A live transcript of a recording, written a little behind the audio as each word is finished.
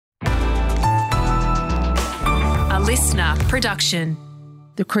listener production.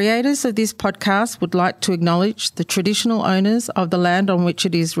 The creators of this podcast would like to acknowledge the traditional owners of the land on which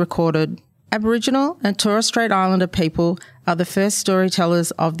it is recorded. Aboriginal and Torres Strait Islander people are the first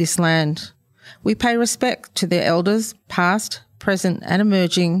storytellers of this land. We pay respect to their elders, past, present and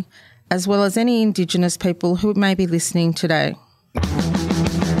emerging, as well as any Indigenous people who may be listening today.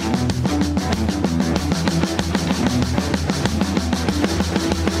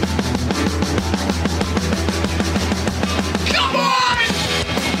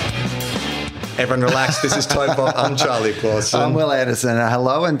 Everyone relax. This is TOFOP. I'm Charlie Clausen. I'm Will Anderson.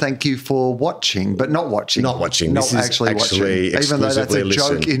 Hello and thank you for watching, but not watching. Not watching. Not this actually is watching. Even though that's a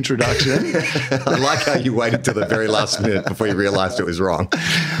joke introduction. I like how you waited till the very last minute before you realised it was wrong.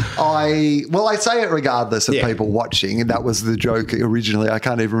 I say it regardless of people watching. And that was the joke originally. I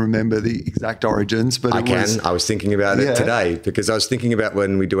can't even remember the exact origins. But I was thinking about it today because I was thinking about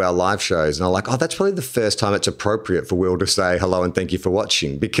when we do our live shows and I'm like, that's probably the first time it's appropriate for Will to say hello and thank you for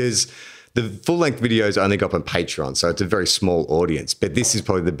watching, because the full-length videos only go up on Patreon, so it's a very small audience, but this is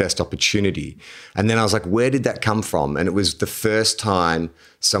probably the best opportunity. And then I was like, where did that come from? And it was the first time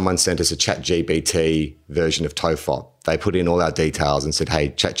someone sent us a ChatGPT version of TOFOP. They put in all our details and said, hey,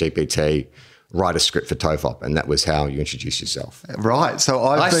 ChatGPT, write a script for TOFOP, and that was how you introduced yourself. Right. So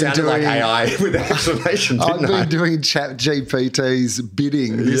I sounded like AI with that explanation, didn't I? I've been doing ChatGPT's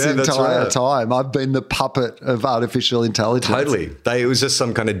bidding this entire time. I've been the puppet of artificial intelligence. Totally. It was just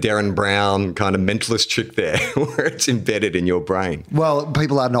some kind of Darren Brown kind of mentalist trick there where it's embedded in your brain. Well,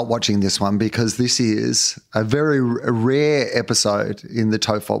 people are not watching this one because this is a very rare episode in the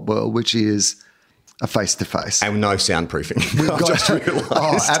TOFOP world, which is a face-to-face. And no soundproofing. I've just realised.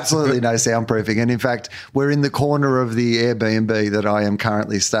 Oh, absolutely no soundproofing. And in fact, we're in the corner of the Airbnb that I am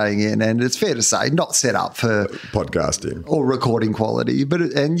currently staying in. And it's fair to say, not set up for podcasting or recording quality.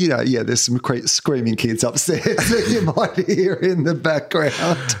 But, there's some screaming kids upstairs that you might hear in the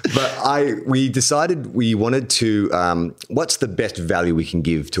background. But we decided we wanted to, what's the best value we can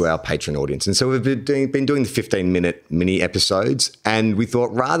give to our Patreon audience? And so we've been doing the 15-minute mini episodes. And we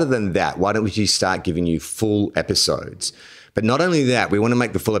thought, rather than that, why don't we just start giving you full episodes? But not only that, we want to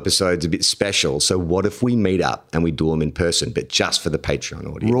make the full episodes a bit special. So what if we meet up and we do them in person, but just for the Patreon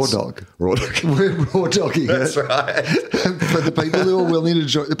audience? Raw dog. We're raw dogging That's it. right. For the people who are willing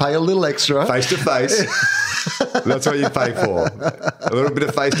to pay a little extra. Face-to-face. That's what you pay for. A little bit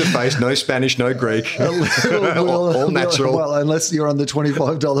of face-to-face, no Spanish, no Greek. All natural. Well, unless you're on the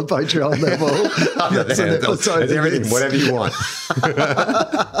 $25 Patreon level. That's everything, whatever you want.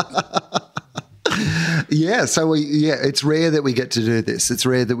 It's rare that we get to do this. It's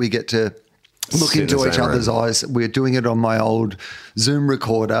rare that we get to look into each other's eyes. We're doing it on my old Zoom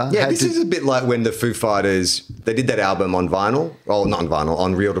recorder. Yeah, this is a bit like when the Foo Fighters, they did that album on vinyl, or not on vinyl,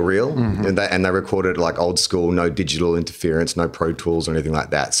 on reel-to-reel, and they recorded like old school, no digital interference, no Pro Tools or anything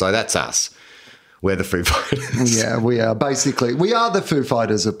like that. So that's us. We're the Foo Fighters. Yeah, we are the Foo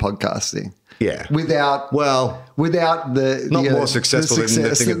Fighters of podcasting. Yeah. Without the more successful than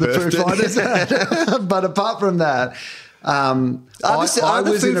the thing at the Foo Fighters had. But apart from that, I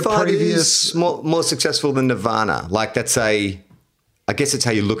was in a previous more successful than Nirvana. Like I guess it's how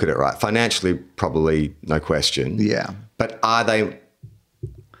you look at it, right? Financially, probably no question. Yeah. But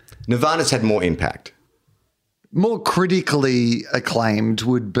Nirvana's had more impact. More critically acclaimed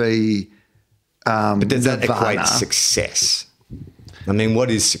would be. But does that Nirvana. equate success? I mean,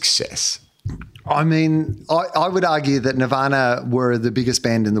 what is success? I mean, I would argue that Nirvana were the biggest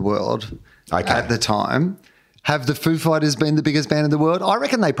band in the world at the time. Have the Foo Fighters been the biggest band in the world? I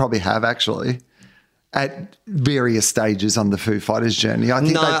reckon they probably have, actually, at various stages on the Foo Fighters journey. I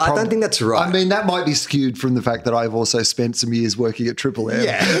don't think that's right. I mean, that might be skewed from the fact that I've also spent some years working at Triple M.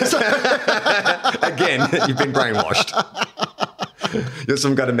 Yeah. Again, you've been brainwashed. You're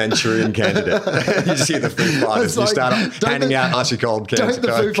some kind of Manchurian candidate. You just hear the Foo Fighters. You start handing out icy cold cans. Don't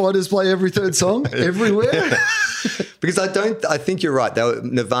the Foo Fighters play every third song everywhere? Because I think you're right.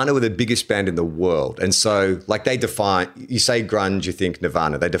 Nirvana were the biggest band in the world. And so you say grunge, you think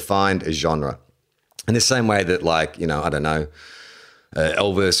Nirvana. They defined a genre. In the same way that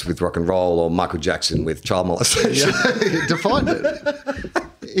Elvis with rock and roll or Michael Jackson with child molestation. Yeah, defined it.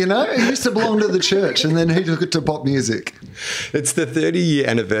 You know, he used to belong to the church and then he took it to pop music. It's the 30-year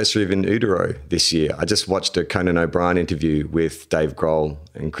anniversary of In Utero this year. I just watched a Conan O'Brien interview with Dave Grohl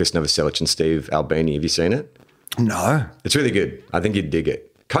and Chris Novoselic and Steve Albini. Have you seen it? No. It's really good. I think you'd dig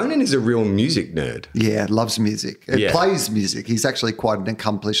it. Conan is a real music nerd. Yeah, loves music. Plays music. He's actually quite an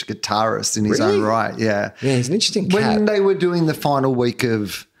accomplished guitarist in his own right. Yeah. Yeah, he's an interesting cat. When they were doing the final week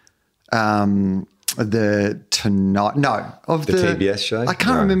of the TBS show. I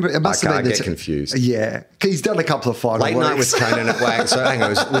can't remember. It must have been. I get confused. Yeah, he's done a couple of final Late weeks. Night with Conan. Wait, so hang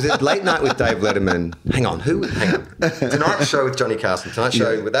on. Was it Late Night with Dave Letterman? Hang on. Tonight Show with Johnny Carson. Tonight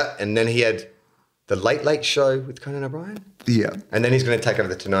Show with that, and then he had the Late Show with Conan O'Brien. Yeah, and then he's going to take over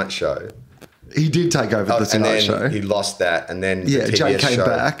the Tonight Show. He did take over the Tonight Show. He lost that, and then the TBS Jay came show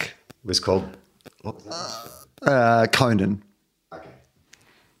back. Was called what was that? Conan.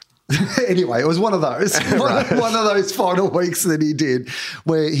 Anyway, it was one of those, one of those final weeks that he did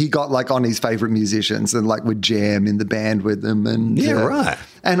where he got like on his favourite musicians and like would jam in the band with them. And right.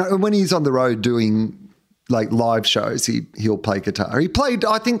 And when he's on the road doing like live shows, he'll play guitar. He played,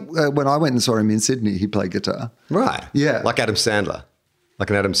 I think when I went and saw him in Sydney, he played guitar. Right. Yeah. Like Adam Sandler. Like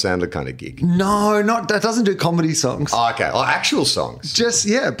an Adam Sandler kind of gig. No, that doesn't do comedy songs. Oh, okay. Oh, actual songs. Just,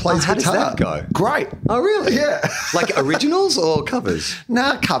 plays how guitar. How does that go? Great. Oh, really? Yeah. Like originals or covers?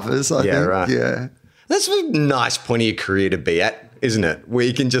 Nah, covers, I think. Right. Yeah. That's a nice point of your career to be at, isn't it? Where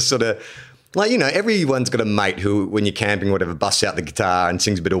you can just sort of, like, you know, everyone's got a mate who, when you're camping or whatever, busts out the guitar and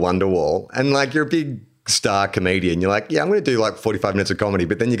sings a bit of Wonderwall. And like, you're a big star comedian. You're like, yeah, I'm going to do like 45 minutes of comedy,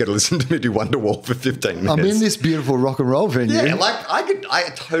 but then you got to listen to me do Wonderwall for 15 minutes. I'm in this beautiful rock and roll venue. Yeah, like I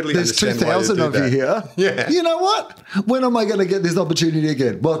totally There's understand 2,000 why of you here. Yeah. You know what? When am I going to get this opportunity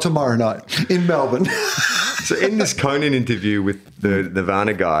again? Well, tomorrow night in Melbourne. So in this Conan interview with the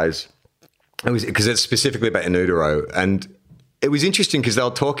Nirvana guys, it was because it's specifically about In Utero, and it was interesting because they were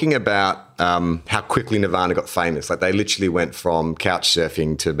talking about how quickly Nirvana got famous. Like they literally went from couch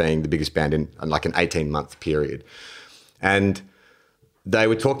surfing to being the biggest band in like an 18-month period. And they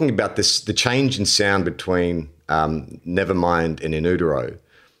were talking about the change in sound between Nevermind and In Utero.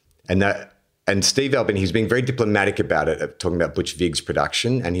 And Steve Albini, he was being very diplomatic about it, talking about Butch Vig's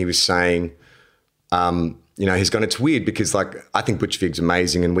production. And he was saying, you know, he's gone, it's weird because like I think Butch Vig's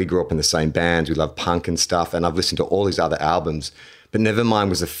amazing and we grew up in the same bands. We love punk and stuff. And I've listened to all his other albums. But Nevermind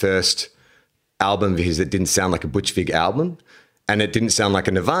was the first album of his that didn't sound like a Butch Vig album. And it didn't sound like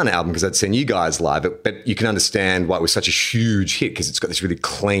a Nirvana album because I'd seen you guys live. But you can understand why it was such a huge hit because it's got this really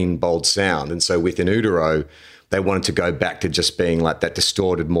clean, bold sound. And so with In Utero, they wanted to go back to just being like that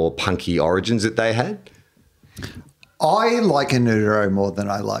distorted, more punky origins that they had. I like In Utero more than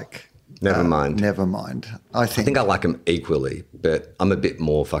I like Nevermind. I think I like them equally, but I'm a bit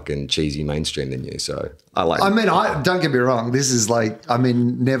more fucking cheesy mainstream than you, so I like them. I mean, don't get me wrong. This is like, I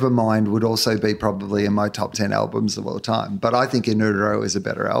mean, Nevermind would also be probably in my top 10 albums of all time, but I think In Utero is a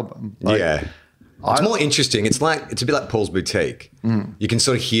better album. It's more interesting. It's a bit like Paul's Boutique. You can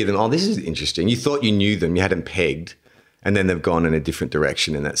sort of hear them. Oh, this is interesting. You thought you knew them, you had them pegged, and then they've gone in a different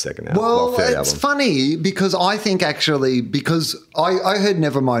direction in that second album. Well, it's funny because I think actually, because I heard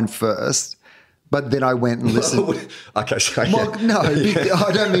Nevermind first, but then I went and listened. Okay, sorry. Well, no,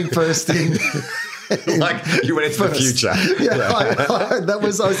 I don't mean first in. Like you went into the future. Yeah.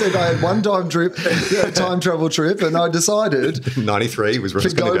 I said I had one time travel trip, and I decided 93 was where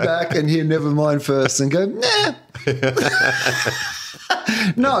to go back and hear Nevermind first and go, nah.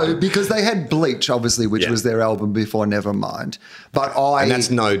 No, because they had Bleach, obviously, which was their album before Nevermind. And that's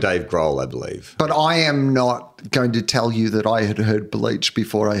no Dave Grohl, I believe. But I am not going to tell you that I had heard Bleach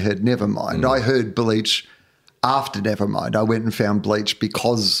before I heard Nevermind. I heard Bleach after Nevermind. I went and found Bleach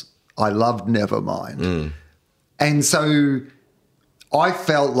because I loved Nevermind. And so I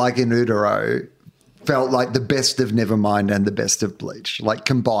felt like In Utero felt like the best of Nevermind and the best of Bleach, like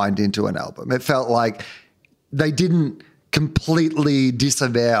combined into an album. It felt like they didn't completely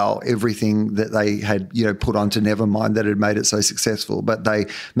disavow everything that they had, put onto Nevermind that had made it so successful, but they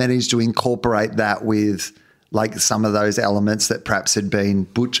managed to incorporate that with like some of those elements that perhaps had been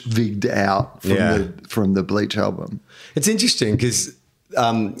Butch Vigged out from the Bleach album. It's interesting because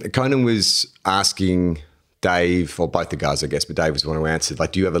Conan was asking Dave, or both the guys, I guess, but Dave was the one who answered,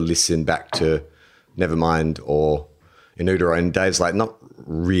 like, do you ever listen back to Nevermind or In Utero? And Dave's like, not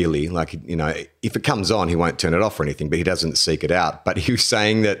really. Like, if it comes on, he won't turn it off or anything, but he doesn't seek it out. But he was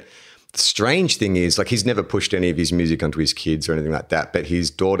saying that the strange thing is, like, he's never pushed any of his music onto his kids or anything like that, but his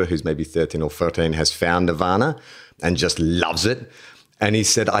daughter, who's maybe 13 or 14, has found Nirvana and just loves it. And he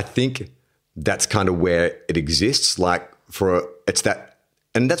said, I think that's kind of where it exists. Like,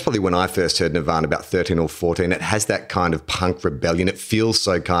 and that's probably when I first heard Nirvana, about 13 or 14. It has that kind of punk rebellion. It feels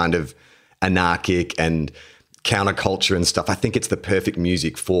so kind of anarchic and counterculture and stuff. I think it's the perfect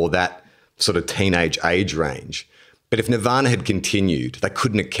music for that sort of teenage age range. But if Nirvana had continued, they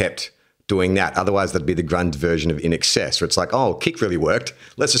couldn't have kept doing that. Otherwise, that'd be the grunge version of In Excess, where it's like, oh, Kick really worked.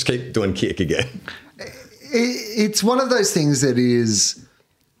 Let's just keep doing Kick again. It's one of those things that is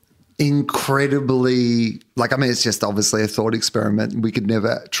incredibly, it's just obviously a thought experiment. We could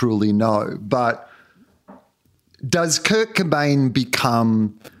never truly know. But does Kurt Cobain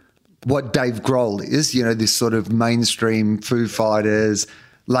become what Dave Grohl is, this sort of mainstream Foo Fighters,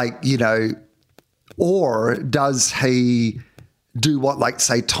 or does he do what,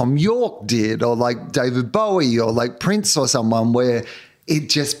 say, Tom York did, or like David Bowie, or like Prince or someone, where it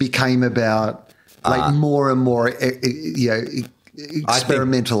just became about more and more,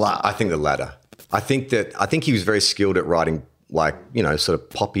 experimental art? I think the latter. I think he was very skilled at writing sort of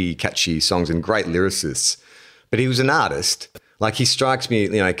poppy, catchy songs and great lyricists, but he was an artist. Like, he strikes me,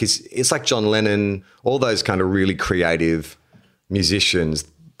 because it's like John Lennon, all those kind of really creative musicians,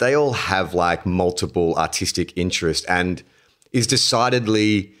 they all have multiple artistic interests and is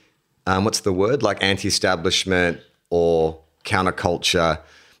decidedly, what's the word? Like anti-establishment or counterculture.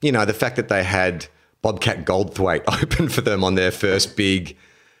 The fact that they had Bobcat Goldthwait open for them on their first big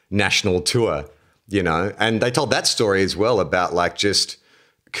national tour, and they told that story as well about just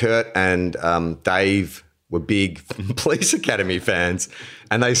Kurt and Dave were big Police Academy fans,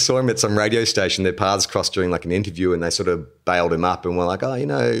 and they saw him at some radio station. Their paths crossed during an interview, and they sort of bailed him up and were like, "Oh,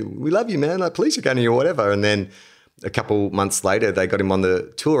 we love you, man, like Police Academy or whatever." And then a couple months later, they got him on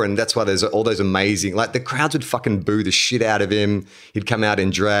the tour, and that's why there's all those amazing, the crowds would fucking boo the shit out of him. He'd come out in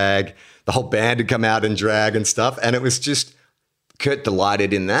drag. The whole band had come out in drag and stuff, and it was just Kurt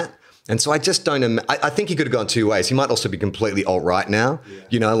delighted in that. And so I just don't. I think he could have gone two ways. He might also be completely alt-right now,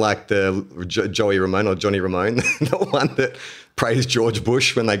 like the Joey Ramone or Johnny Ramone, the one that praised George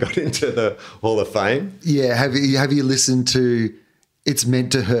Bush when they got into the Hall of Fame. Yeah, have you listened to "It's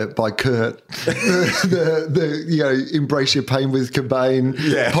Meant to Hurt" by Kurt, the Embrace Your Pain with Cobain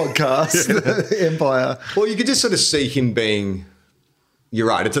podcast, Empire? Well, you could just sort of see him being. You're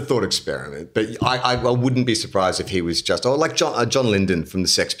right. It's a thought experiment, but I wouldn't be surprised if he was just like John Lyndon from the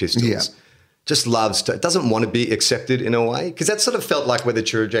Sex Pistols. Yeah. Just doesn't want to be accepted in a way, because that sort of felt like where the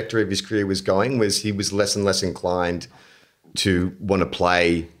trajectory of his career was going. Was he was less and less inclined to want to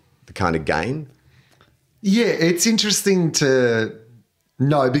play the kind of game. Yeah, it's interesting to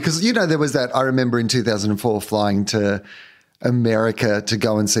know because there was that. I remember in 2004 flying to America to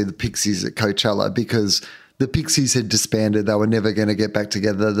go and see the Pixies at Coachella because the Pixies had disbanded. They were never going to get back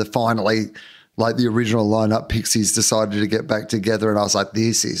together. Finally, the original lineup, Pixies decided to get back together, and I was like,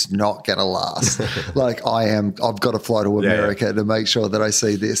 "This is not going to last." I've got to fly to America to make sure that I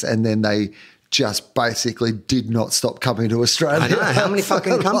see this. And then they just basically did not stop coming to Australia. I know. How many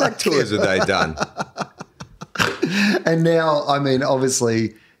fucking comeback tours have they done? And now, I mean,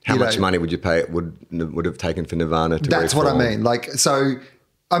 obviously, how much money would you pay? It would have taken for Nirvana to. That's what I mean.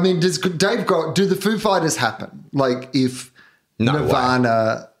 I mean, does Dave Grohl, do the Foo Fighters happen? If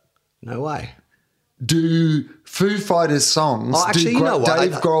Nirvana... No way. Do Foo Fighters songs... Oh, actually,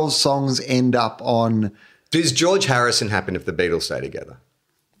 Dave Grohl's songs end up on... Does George Harrison happen if the Beatles stay together?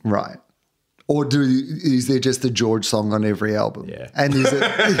 Right. Or is there just a George song on every album? Yeah. And is it...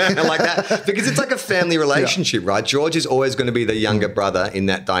 I like that. Because it's like a family relationship, right? George is always going to be the younger brother in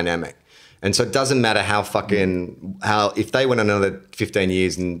that dynamic. And so it doesn't matter if they went another 15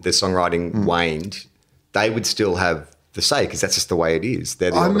 years and their songwriting waned, they would still have the say because that's just the way it is. They're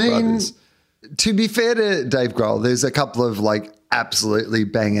the older brothers. To be fair to Dave Grohl, there's a couple of absolutely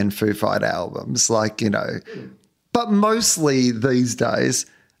banging Foo Fighter albums, but mostly these days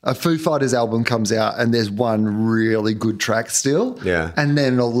a Foo Fighters album comes out and there's one really good track still. Yeah. And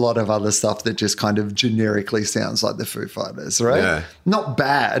then a lot of other stuff that just kind of generically sounds like the Foo Fighters, right? Yeah. Not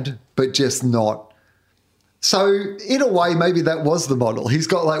bad, but just not. So in a way, maybe that was the model. He's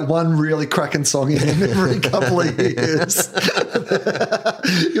got one really cracking song in him every couple of years.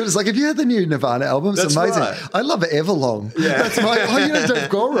 It was have you heard the new Nirvana album? It's amazing. Right. I love Everlong. Yeah. That's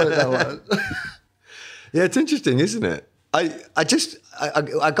Dave Grohl wrote that one. Yeah, it's interesting, isn't it? I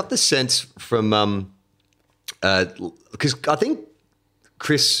got the sense from because I think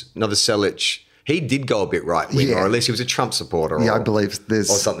Chris Novoselic, he did go a bit right wing, or at least he was a Trump supporter. Yeah, I believe there's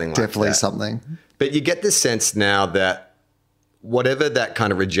something definitely something. But you get the sense now that whatever that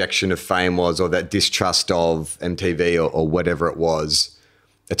kind of rejection of fame was, or that distrust of MTV or whatever it was,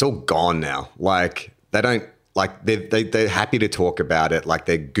 it's all gone now. They don't. They're happy to talk about it.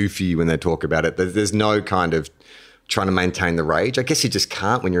 They're goofy when they talk about it. There's no kind of trying to maintain the rage. I guess you just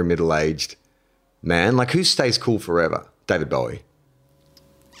can't when you're a middle-aged man. Who stays cool forever? David Bowie.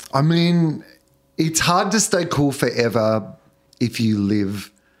 I mean, it's hard to stay cool forever if you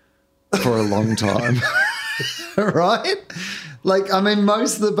live for a long time, right?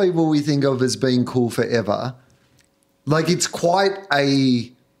 Most of the people we think of as being cool forever, it's quite a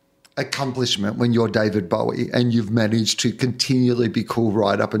accomplishment when you're David Bowie and you've managed to continually be cool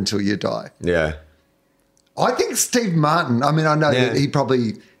right up until you die. Yeah. I think Steve Martin, I mean, I know that he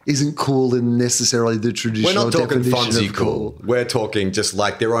probably isn't cool in necessarily the traditional We're not talking definition Fonzie of cool. We're talking just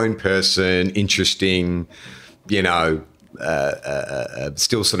like their own person, interesting, you know,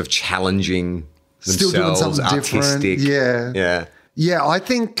 still sort of challenging themselves, still doing something artistic. different. Yeah. Yeah, I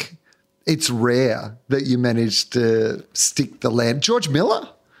think it's rare that you manage to stick the land. George Miller?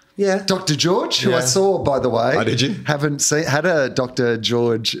 Yeah. Dr. George, who I saw, by the way. Oh, did you? Haven't seen, had a Dr.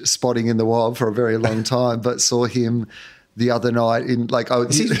 George spotting in the wild for a very long time, but saw him the other night in like...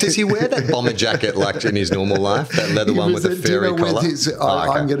 Does he wear that bomber jacket like in his normal life? That leather one with the furry collar?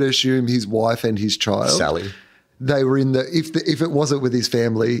 I'm going to assume his wife and his child. Sally. They were in if it wasn't with his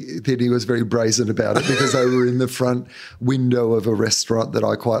family, then he was very brazen about it because they were in the front window of a restaurant that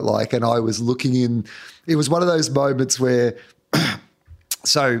I quite like. And I was looking in, it was one of those moments where,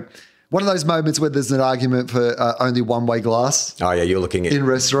 there's an argument for only one-way glass. Oh, yeah, you're looking at... In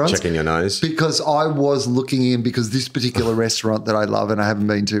restaurants. Checking your nose. Because I was looking in, because this particular restaurant that I love and I haven't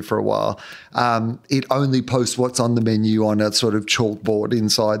been to for a while, it only posts what's on the menu on a sort of chalkboard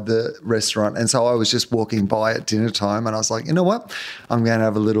inside the restaurant. And so I was just walking by at dinner time and I was like, you know what? I'm going to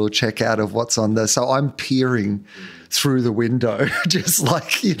have a little check out of what's on there. So I'm peering through the window, just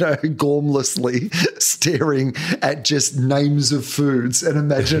like, you know, gormlessly staring at just names of foods and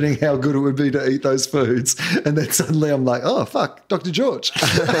imagining how good it would be to eat those foods. And then suddenly I'm like, oh, fuck, Dr. George.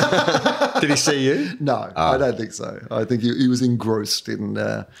 Did he see you? No, I don't think so. I think he was engrossed in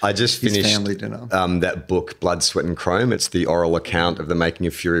I just his finished family dinner. That book, Blood, Sweat and Chrome. It's the oral account of the making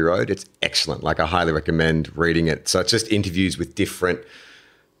of Fury Road. It's excellent. Like, I highly recommend reading it. So it's just interviews with different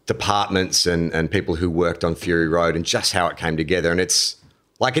departments and people who worked on Fury Road and just how it came together. And it's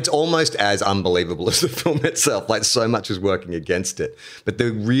almost as unbelievable as the film itself. Like, so much is working against it. But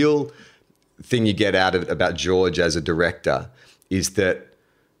the real thing you get out of it about George as a director is that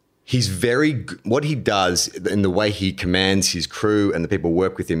what he does in the way he commands his crew and the people who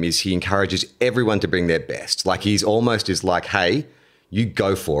work with him is he encourages everyone to bring their best. Like, he's almost is like, hey, you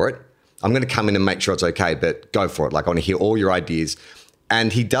go for it. I'm going to come in and make sure it's okay, but go for it. Like, I want to hear all your ideas.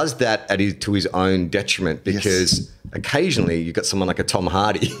 And he does that to his own detriment, because occasionally you've got someone like a Tom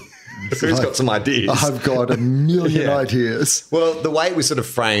Hardy who's got some ideas. I've got a million ideas. Well, the way it was sort of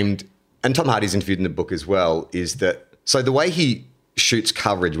framed, and Tom Hardy's interviewed in the book as well, is that, so the way he shoots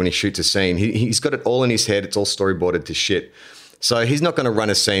coverage when he shoots a scene, he's got it all in his head. It's all storyboarded to shit. So he's not going to run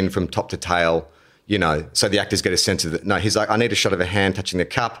a scene from top to tail, you know, so the actors get a sense of it. No, he's like, I need a shot of a hand touching the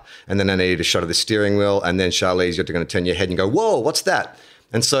cup, and then I need a shot of the steering wheel, and then Charlize, you're going to turn your head and go, whoa, what's that?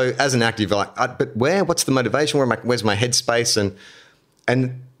 And so as an actor, you're like, but where? What's the motivation? Where's my headspace?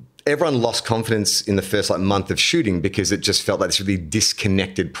 And everyone lost confidence in the first month of shooting because it just felt like this really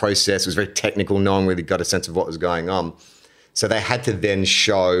disconnected process. It was very technical. No one really got a sense of what was going on. So they had to then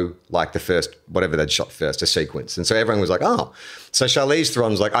show like the first, whatever they'd shot first, a sequence. And so everyone was like, oh. So Charlize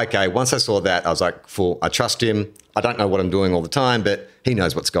Theron was like, okay, once I saw that, I was like, I trust him. I don't know what I'm doing all the time, but he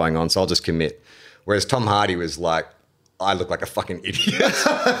knows what's going on, so I'll just commit. Whereas Tom Hardy was like, I look like a fucking idiot.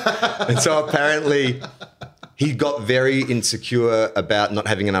 And so apparently he got very insecure about not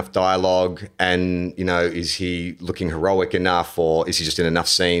having enough dialogue and, you know, is he looking heroic enough or is he just in enough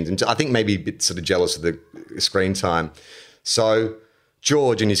scenes? And I think maybe a bit sort of jealous of the screen time. So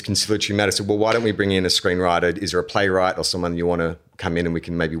George, in his conciliatory manner, said, well, why don't we bring in a screenwriter? Is there a playwright or someone you want to come in and we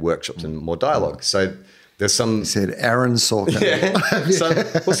can maybe workshop some more dialogue? So there's some... He said Aaron Sorkin.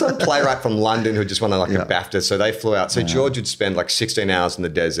 Yeah. Some playwright from London who just won a BAFTA. So they flew out. So George would spend like 16 hours in the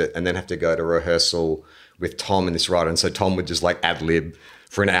desert and then have to go to rehearsal with Tom and this writer. And so Tom would just like ad-lib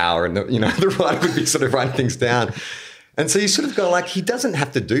for an hour and the writer would be sort of writing things down. And so you sort of go like, he doesn't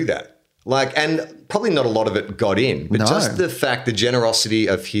have to do that. Like, and probably not a lot of it got in, but just the fact, the generosity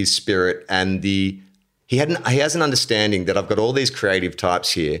of his spirit and he has an understanding that I've got all these creative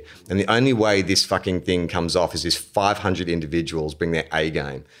types here, and the only way this fucking thing comes off is if 500 individuals bring their A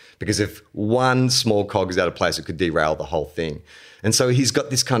game. Because if one small cog is out of place, it could derail the whole thing. And so he's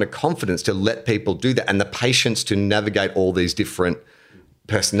got this kind of confidence to let people do that and the patience to navigate all these different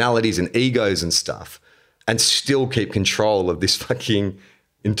personalities and egos and stuff and still keep control of this fucking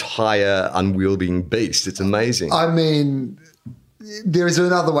entire unwielding beast. It's amazing. I mean, there is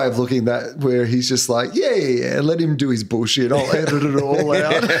another way of looking at that where he's just like, yeah, let him do his bullshit. I'll edit it all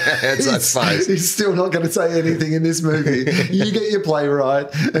out. He's still not going to say anything in this movie. You get your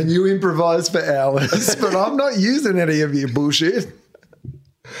playwright and you improvise for hours, but I'm not using any of your bullshit.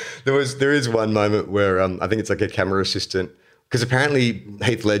 There is one moment where I think it's like a camera assistant, because apparently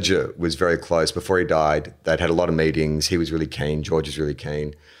Heath Ledger was very close before he died. They'd had a lot of meetings. He was really keen. George was really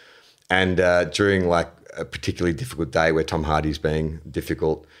keen. And during like a particularly difficult day where Tom Hardy's being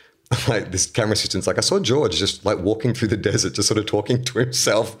difficult, like this camera assistant's like, I saw George just like walking through the desert, just sort of talking to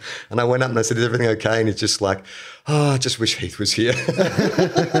himself. And I went up and I said, is everything okay? And he's just like, oh, I just wish Heath was here.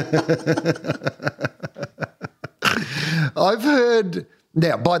 I've heard,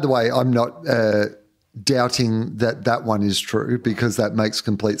 now, by the way, I'm not doubting that one is true because that makes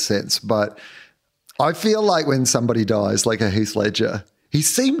complete sense. But I feel like when somebody dies, like a Heath Ledger, he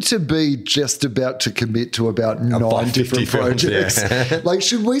seemed to be just about to commit to about 9 different projects. Yeah. Like,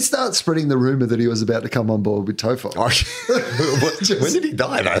 should we start spreading the rumor that he was about to come on board with TOFOP? When did he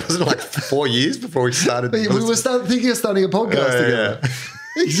die, though? Wasn't it like 4 years before he started? We were thinking of starting a podcast together. Yeah.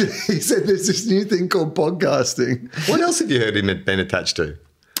 He said there's this new thing called podcasting. What else have you heard him been attached to?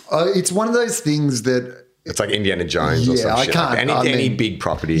 It's one of those things that... It's like Indiana Jones or some shit. I can't. Like any big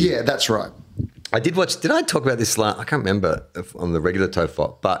property. Yeah, that's right. I did watch, did I talk about this I can't remember on the regular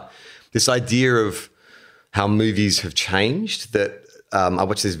TOFOP, but this idea of how movies have changed, that I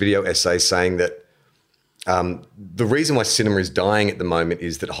watched this video essay saying that the reason why cinema is dying at the moment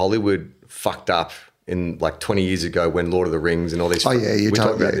is that Hollywood fucked up in like 20 years ago when Lord of the Rings and all these... Oh, yeah, you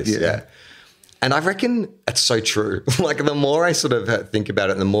talked about this. Yeah. And I reckon it's so true. Like the more I sort of think about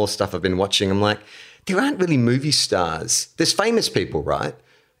it and the more stuff I've been watching, I'm like, there aren't really movie stars. There's famous people, right?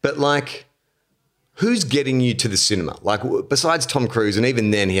 But like... who's getting you to the cinema? Like, besides Tom Cruise, and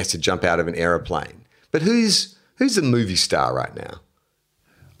even then he has to jump out of an aeroplane. But who's the movie star right now?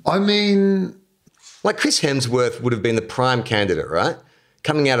 I mean... like Chris Hemsworth would have been the prime candidate, right?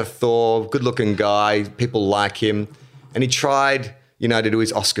 Coming out of Thor, good-looking guy, people like him. And he tried, to do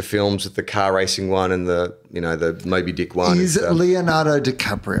his Oscar films with the car racing one and the Moby Dick one. Is Leonardo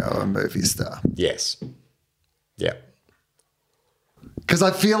DiCaprio a movie star? Yes. Yeah. Because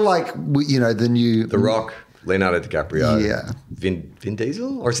I feel like, the new... The Rock, Leonardo DiCaprio. Yeah. Vin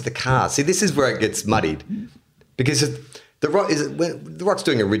Diesel? Or is it the car? See, this is where it gets muddied. Because The Rock's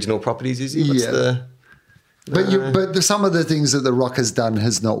doing original properties, is he? But some of the things that The Rock has done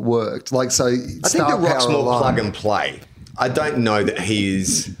has not worked. Like, so... I think The Rock's more plug and play. I don't know that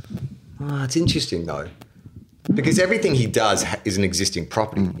he's... Oh, it's interesting, though. Because everything he does is an existing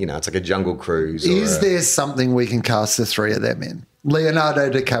property. It's like a Jungle Cruise. Is there something we can cast the three of them in? Leonardo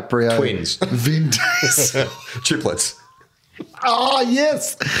DiCaprio. Twins. Vin Diesel. Triplets. Oh,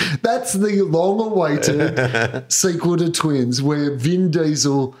 yes. That's the long-awaited sequel to Twins where Vin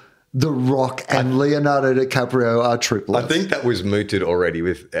Diesel, The Rock, and Leonardo DiCaprio are triplets. I think that was mooted already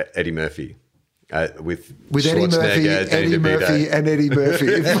with Eddie Murphy. With Eddie Murphy, and Eddie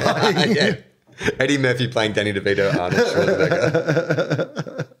Murphy playing. Yeah. Eddie Murphy playing Danny DeVito, Arnold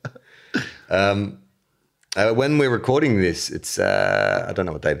Schwarzenegger. When we're recording this, it's, I don't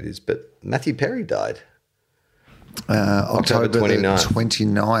know what date it is, but Matthew Perry died. October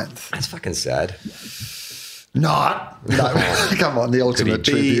 29th. That's fucking sad. No. Come on, the ultimate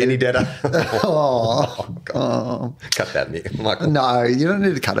Could he be any deader? God. Cut that, Michael. No, you don't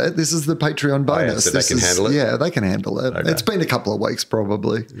need to cut it. This is the Patreon bonus. So they can handle it? Yeah, they can handle it. Okay. It's been a couple of weeks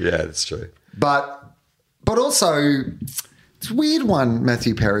probably. Yeah, that's true. But also, it's a weird one,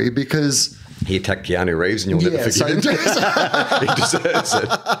 Matthew Perry, because... he attacked Keanu Reeves and you'll never forgive him. He deserves it.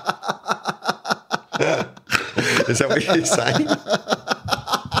 Is that what you're saying?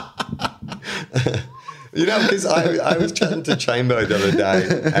 Because I was chatting to Chambo the other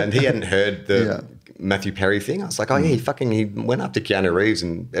day and he hadn't heard the Matthew Perry thing. I was like, oh, yeah, he went up to Keanu Reeves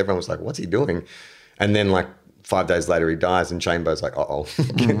and everyone was like, what's he doing? And then 5 days later he dies and Chambo's like, uh-oh,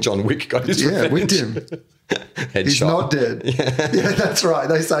 John Wick got his revenge. Yeah, whipped him. He's not dead. Yeah, that's right.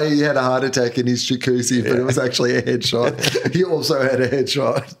 They say he had a heart attack in his jacuzzi, but it was actually a headshot. He also had a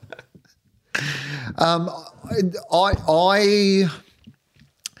headshot. I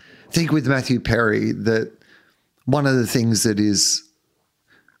think with Matthew Perry that one of the things that is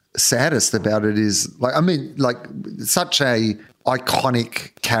saddest about it is such a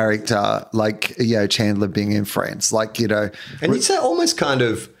iconic character, Chandler Bing in Friends, and you'd say almost kind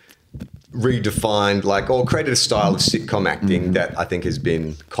of redefined, or created a style of sitcom acting that I think has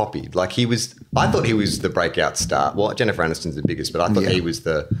been copied. I thought he was the breakout star. Well, Jennifer Aniston's the biggest, but I thought he was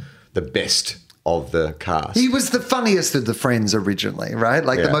the best of the cast. He was the funniest of the Friends originally, right?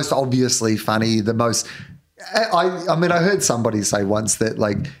 The most obviously funny, the most... I mean, I heard somebody say once that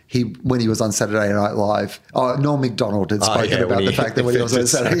when he was on Saturday Night Live, Norm Macdonald had spoken about the fact that when he was on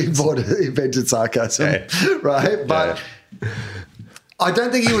Saturday, he invented sarcasm, right? But I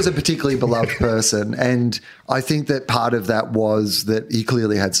don't think he was a particularly beloved person, and I think that part of that was that he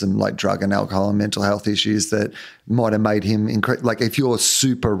clearly had some drug and alcohol and mental health issues that might have made him if you're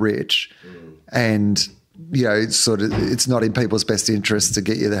super rich and it's not in people's best interest to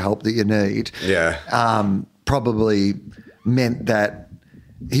get you the help that you need. Yeah. Probably meant that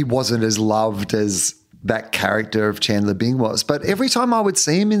he wasn't as loved as that character of Chandler Bing was. But every time I would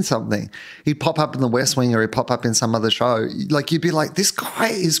see him in something, he'd pop up in The West Wing or he'd pop up in some other show. Like, you'd be like, this guy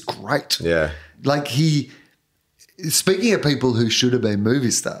is great. Yeah. Like, speaking of people who should have been movie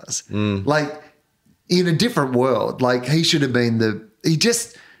stars, like, in a different world, like, he should have been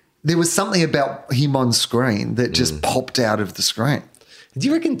there was something about him on screen that just popped out of the screen. Do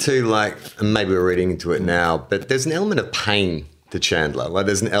you reckon too, like, and maybe we're reading into it now, but there's an element of pain to Chandler. Like,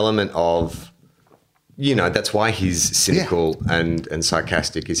 there's an element of, you know, that's why he's cynical and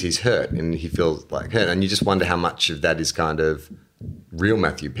sarcastic, is he's hurt and he feels like hurt. And you just wonder how much of that is kind of real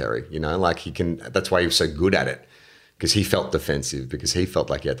Matthew Perry, you know, like that's why he was so good at it, because he felt defensive, because he felt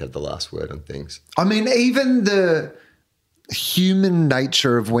like he had to have the last word on things. I mean, even the human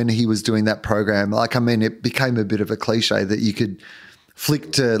nature of when he was doing that program, like, I mean, it became a bit of a cliche that you could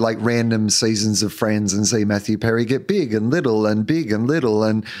flick to like random seasons of Friends and see Matthew Perry get big and little and big and little,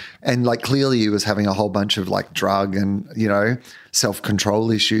 and like, clearly he was having a whole bunch of like drug and, you know,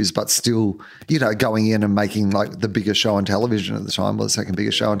 self-control issues, but still, you know, going in and making like the biggest show on television at the time, or the second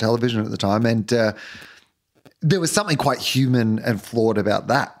biggest show on television at the time. And there was something quite human and flawed about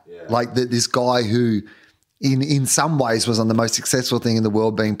that. Yeah. Like, this guy who in some ways was on the most successful thing in the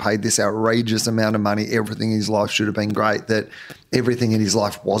world, being paid this outrageous amount of money. Everything in his life should have been great. That everything in his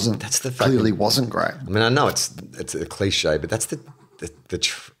life wasn't. Clearly wasn't great. I mean, I know it's a cliche, but that's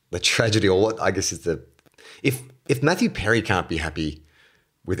the tragedy, or what I guess is if Matthew Perry can't be happy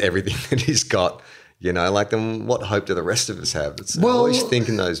with everything that he's got, you know, like, then what hope do the rest of us have? I always think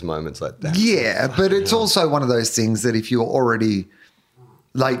in those moments like that. Yeah, but it's also one of those things that if you're already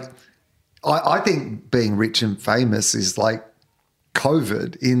like, I think being rich and famous is like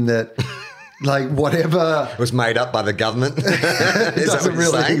COVID, in that, like, whatever it was made up by the government. It doesn't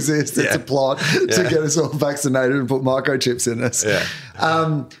really exist. It's a plot to get us all vaccinated and put microchips in us. Yeah.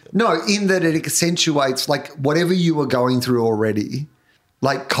 No, in that it accentuates, like, whatever you were going through already,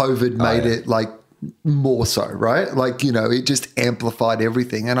 like, COVID made it like more so, right? Like, you know, it just amplified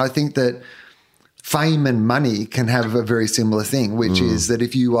everything. And I think that fame and money can have a very similar thing, which is that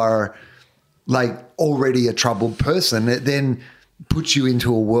if you are like already a troubled person, it then puts you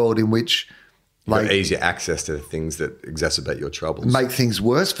into a world in which, like, easier access to things that exacerbate your troubles, make things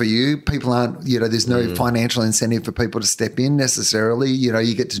worse for you. People aren't, you know, there's no financial incentive for people to step in necessarily. You know,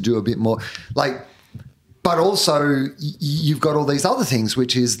 you get to do a bit more, like, but also you've got all these other things,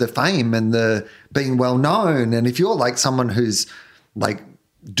 which is the fame and the being well known. And if you're like someone who's like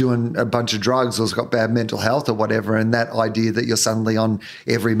doing a bunch of drugs or has got bad mental health or whatever, and that idea that you're suddenly on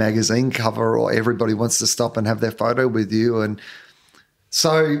every magazine cover or everybody wants to stop and have their photo with you. And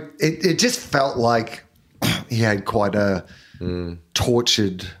so it just felt like he had quite a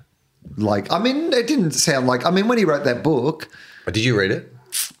tortured, like, I mean, it didn't sound like, I mean, when he wrote that book. Did you read it?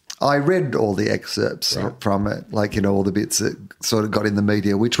 I read all the excerpts from it, like, you know, all the bits that sort of got in the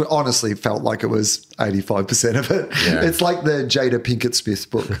media, which were honestly felt like it was 85% of it. Yeah. It's like the Jada Pinkett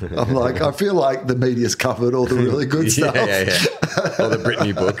Smith book. I'm like, I feel like the media's covered all the really good stuff. Or the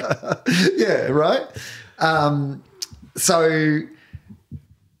Britney book. Yeah, right? So,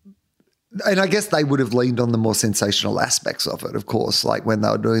 and I guess they would have leaned on the more sensational aspects of it, of course, like when they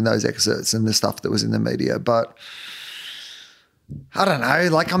were doing those excerpts and the stuff that was in the media. But I don't know.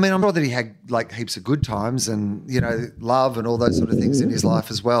 Like, I mean, I'm sure that he had like heaps of good times and, you know, love and all those sort of things in his life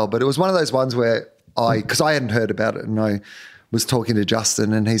as well. But it was one of those ones where because I hadn't heard about it, and I was talking to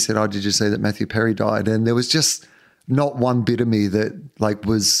Justin and he said, "Oh, did you see that Matthew Perry died?" And there was just not one bit of me that like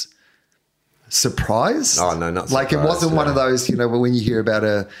was surprised. Oh, no, not surprised. Like, it wasn't one of those, you know, when you hear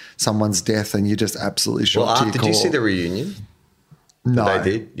about someone's death and you just absolutely shocked to your core. Did you see the reunion? No.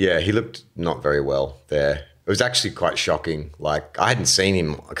 They did? Yeah, he looked not very well there. It was actually quite shocking. Like, I hadn't seen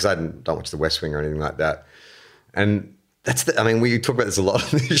him because I don't watch The West Wing or anything like that. And I mean, we talk about this a lot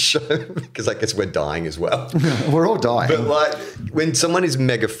on this show because I guess we're dying as well. We're all dying. But like, when someone is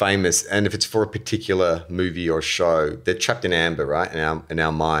mega famous, and if it's for a particular movie or show, they're trapped in amber, right, in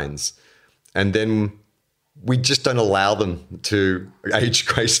our minds. And then we just don't allow them to age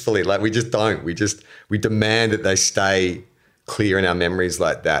gracefully. Like, we just don't. We demand that they stay clear in our memories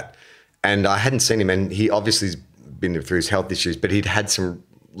like that. And I hadn't seen him, and he obviously has been through his health issues, but he'd had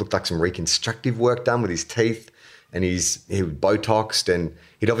looked like some reconstructive work done with his teeth, and he was Botoxed, and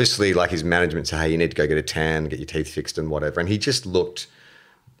he'd obviously, like, his management said, "Hey, you need to go get a tan, get your teeth fixed and whatever." And he just looked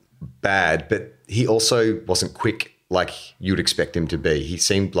bad, but he also wasn't quick like you'd expect him to be. He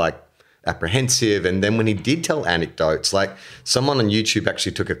seemed like apprehensive. And then when he did tell anecdotes, like, someone on YouTube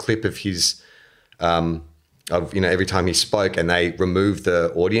actually took a clip of his every time he spoke, and they removed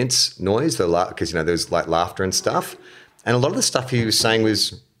the audience noise, because, you know, there's like laughter and stuff. And a lot of the stuff he was saying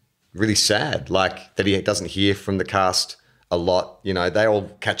was really sad, like that he doesn't hear from the cast a lot. You know, they all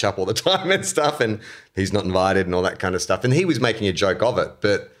catch up all the time and stuff, and he's not invited and all that kind of stuff. And he was making a joke of it,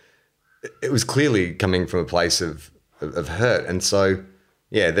 but it was clearly coming from a place of hurt. And so,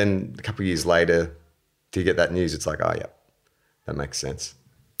 yeah, then a couple of years later, to get that news, it's like, oh, yeah, that makes sense.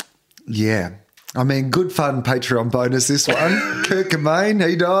 Yeah. I mean, good fun Patreon bonus, this one. Kurt Cobain,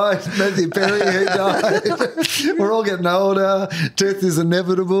 he died. Matthew Perry, he died. We're all getting older. Death is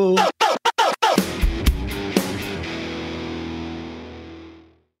inevitable.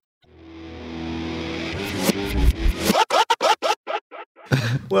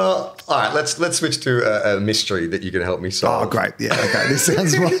 Well, all right, let's switch to a mystery that you can help me solve. Oh, great. Yeah, okay. This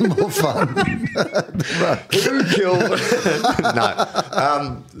sounds more fun. Who killed? No.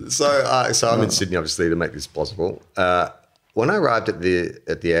 So I'm in Sydney, obviously, to make this possible. When I arrived at the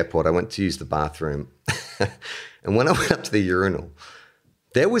airport, I went to use the bathroom. And when I went up to the urinal,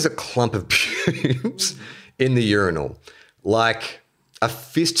 there was a clump of pubes in the urinal, like a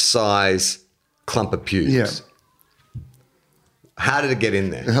fist-size clump of pubes. Yeah. How did it get in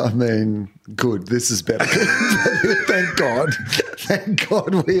there? I mean, good. This is better. Thank God. Thank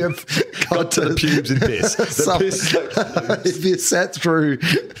God we have got to the pubes in piss. If you sat through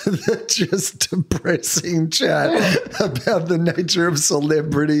the just depressing chat about the nature of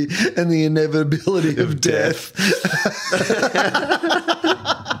celebrity and the inevitability of death.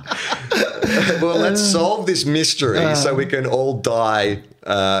 Well, let's solve this mystery so we can all die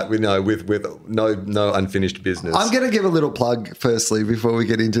with no unfinished business. I'm going to give a little plug firstly before we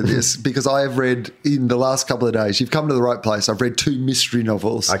get into this, because I have read in the last couple of days, you've come to the right place. I've read 2 mystery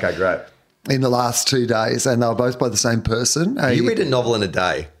novels. Okay, great. In the last 2 days, and they were both by the same person. You read a novel in a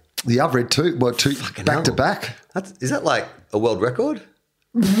day? Yeah, I've read 2 back to back. Is that like a world record?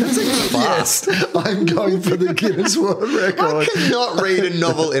 That's like fast. Yes, I'm going for the Guinness World Record. I cannot read a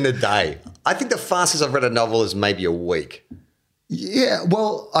novel in a day. I think the fastest I've read a novel is maybe a week. Yeah,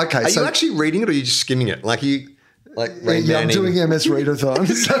 well, okay. Are you actually reading it, or are you just skimming it? I'm doing MS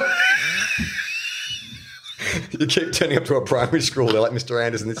Readathons. You keep turning up to a primary school. They're like, Mr.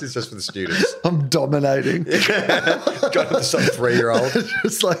 Anderson, this is just for the students. I'm dominating. Going up to some 3-year-old.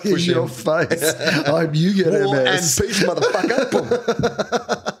 Just like in your face. You get War MS. and peace, motherfucker.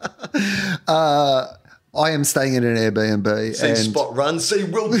 I am staying in an Airbnb. C spot run, C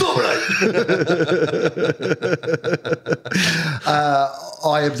will dominate.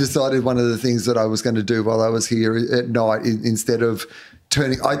 I have decided one of the things that I was going to do while I was here at night, instead of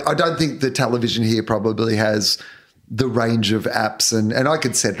turning, I don't think the television here probably has the range of apps, and I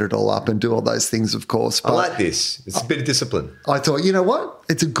could set it all up and do all those things, of course. But I like this. It's a bit of discipline. I thought, you know what?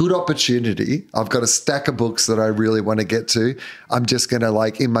 It's a good opportunity. I've got a stack of books that I really want to get to. I'm just going to,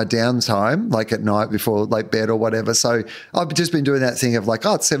 like, in my downtime, like at night before like bed or whatever. So I've just been doing that thing of like,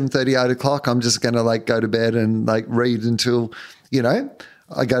 it's 7:30, 8 o'clock. I'm just going to like go to bed and like read until, I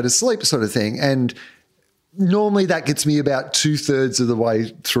go to sleep, sort of thing. And normally that gets me about 2/3 of the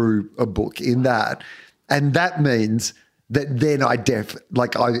way through a book in that. And that means that then I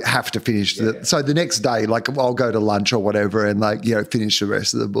have to finish it. So the next day, like, I'll go to lunch or whatever and finish the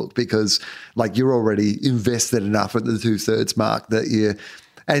rest of the book, because like you're already invested enough at the 2/3 mark that you.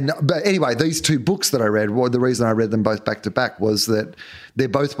 But anyway, these 2 books that I read, the reason I read them both back to back was that they're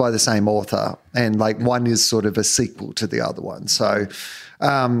both by the same author, and like one is sort of a sequel to the other one. So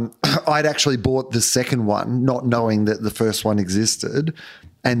I'd actually bought the second one, not knowing that the first one existed.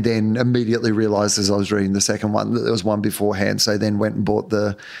 And then immediately realised as I was reading the second one that there was one beforehand. So then went and bought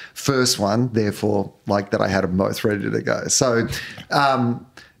the first one, therefore, like that I had them both ready to go. So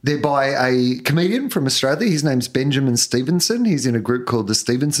they're by a comedian from Australia. His name's Benjamin Stevenson. He's in a group called the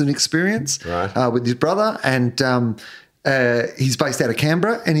Stevenson Experience with his brother. And he's based out of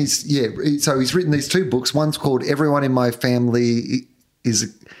Canberra. And so he's written these 2 books. One's called Everyone in My Family has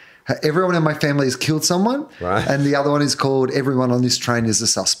killed someone, right? And the other one is called Everyone on This Train is a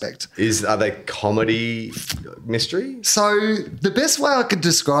Suspect. Are they comedy mystery? So the best way I could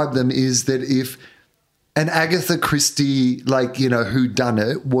describe them is that if an Agatha Christie,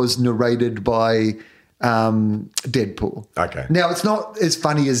 whodunit, was narrated by Deadpool. Okay. Now, it's not as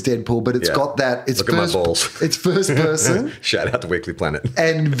funny as Deadpool, but it's got that. It's Look at my balls. It's first person. Shout out to Weekly Planet.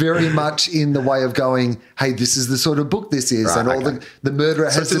 And very much in the way of going, hey, this is the sort of book this is. Right, and all the murderer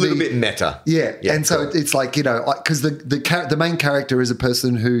has to be. It's a little bit meta. Yeah. And so it's like, because the main character is a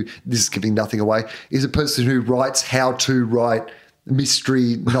person who, this is giving nothing away, is a person who writes how to write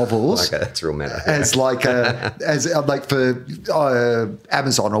mystery novels. Okay, that's real meta. As for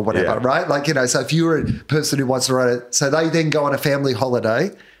Amazon or whatever, right? So if you're a person who wants to write it, so they then go on a family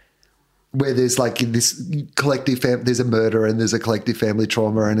holiday where there's like this collective there's a murder and there's a collective family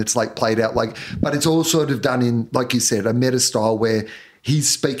trauma, and it's like played out like, but it's all sort of done in, like you said, a meta style where he's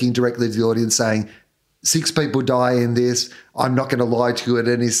speaking directly to the audience saying, 6 people die in this. I'm not going to lie to you at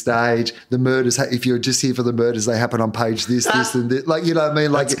any stage. The murders, if you're just here for the murders, they happen on page this, and this. Like, you know what I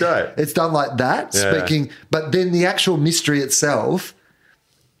mean? Like, that's great. It's done like that, speaking. But then the actual mystery itself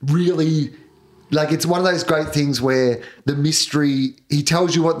really, like, it's one of those great things where the mystery, he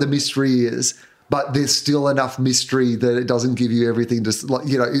tells you what the mystery is, but there's still enough mystery that it doesn't give you everything. Just like,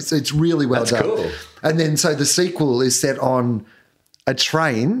 you know, it's really well done. Cool. And then so the sequel is set on a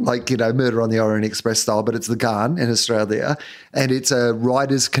train, like, you know, Murder on the Orient Express style, but it's the Garn in Australia, and it's a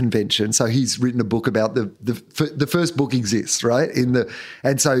writers' convention. So he's written a book about the first book exists, right?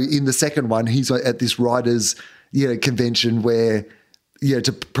 And so in the second one, he's at this writers', you know, convention where, you know,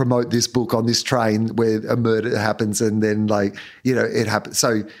 to promote this book on this train where a murder happens, and then, like, you know, it happens.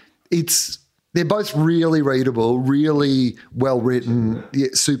 So they're both really readable, really well written,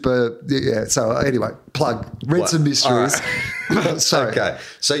 super. Yeah. So anyway, read some mysteries. Right. Sorry. Okay.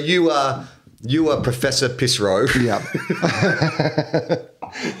 So you are Professor Pissrow. Yeah.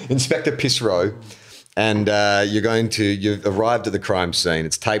 Inspector Pissrow, and you've arrived at the crime scene.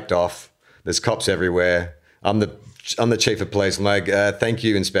 It's taped off. There's cops everywhere. I'm the chief of police. I'm like, thank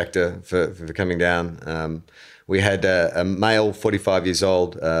you, Inspector, for coming down. We had a male, 45 years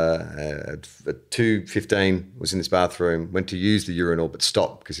old, at 2:15, was in this bathroom, went to use the urinal, but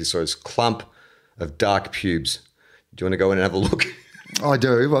stopped because he saw this clump of dark pubes. Do you want to go in and have a look? I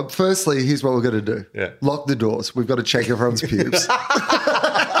do. Well, firstly, here's what we're going to do. Yeah. Lock the doors. We've got to check everyone's pubes.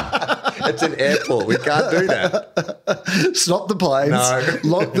 It's an airport. We can't do that. Stop the planes. No.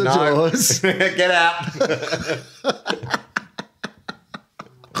 Lock the doors. Get out.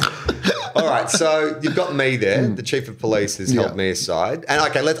 All right, so you've got me there. The chief of police has held me aside. And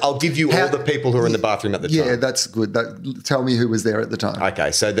okay, I'll give you all the people who were in the bathroom at the time. Yeah, that's good. Tell me who was there at the time.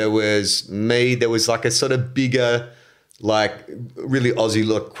 Okay, so there was me. There was like a sort of bigger, like really Aussie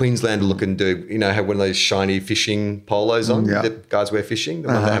look, Queenslander looking dude. You know, had one of those shiny fishing polos on that guys wear fishing. The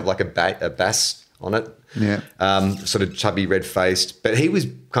one that have like a bass on it. Yeah. Sort of chubby, red-faced. But he was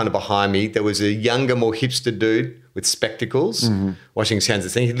kind of behind me. There was a younger, more hipster dude with spectacles, washing his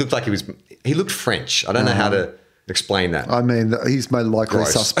hands. He looked like he looked French. I don't know how to explain that. I mean, he's my likely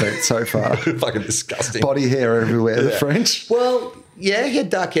Gross. suspect so far. Fucking disgusting. Body hair everywhere, the French. Well, yeah, he had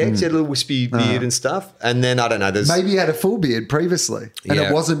dark hair. He had a little wispy beard and stuff. And then, I don't know. Maybe he had a full beard previously. And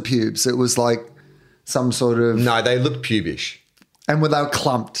it wasn't pubes. It was like some sort of... No, they looked pubish. And they were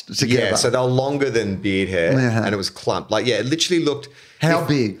clumped together. Yeah, so they were longer than beard hair, and it was clumped. Like, yeah, it literally looked... How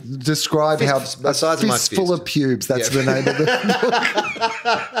big? Describe how... The size of my fist. Fistful of pubes. That's the name of the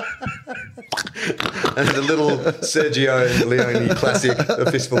book. And the little Sergio Leone classic,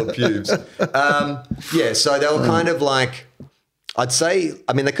 A Fistful of Pubes. So they were kind of like... I'd say...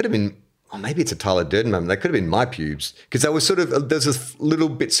 I mean, they could have been... Oh, maybe it's a Tyler Durden moment. They could have been my pubes. Because they were sort of... There's a little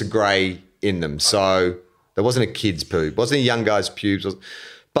bits of grey in them. So... There wasn't a kid's poob. It wasn't a young guy's pubes.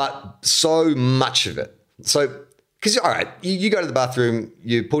 But so much of it. So, because, all right, you go to the bathroom,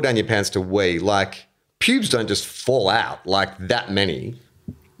 you pull down your pants to wee. Like, pubes don't just fall out like that many.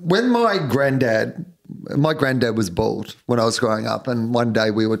 When my granddad was bald when I was growing up. And one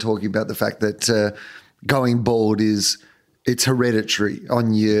day we were talking about the fact that going bald it's hereditary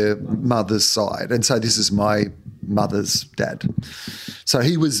on your mother's side. And so this is my mother's dad. So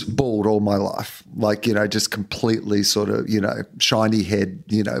he was bald all my life, like, you know, just completely sort of, you know, shiny head,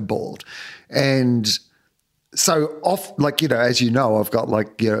 you know, bald. And so like, you know, as you know, I've got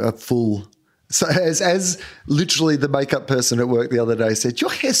like, you know, a full, so as literally the makeup person at work the other day said,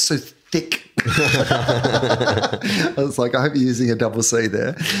 your hair's so thick. I was like, I hope you're using a double C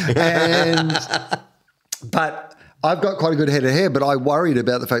there. But I've got quite a good head of hair, but I worried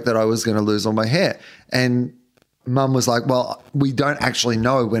about the fact that I was going to lose all my hair. And Mum was like, well, we don't actually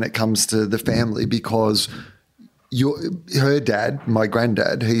know when it comes to the family because her dad, my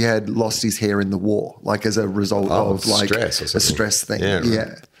granddad, he had lost his hair in the war, like as a result of like a stress thing. Yeah. Right.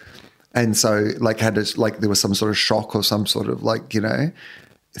 Yeah. And so like there was some sort of shock or some sort of like, you know,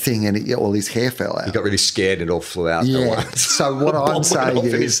 thing, and all his hair fell out. He got really scared and it all flew out. Yeah. So what I'm saying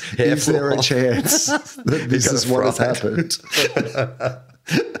is there a chance that this is what has happened?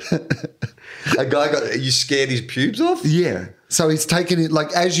 A guy you scared his pubes off? Yeah. So he's taken it,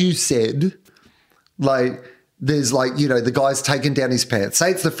 like, as you said, like, there's like, you know, the guy's taken down his pants.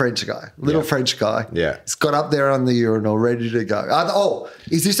 Say it's the French guy, French guy. Yeah. He's got up there on the urinal, ready to go.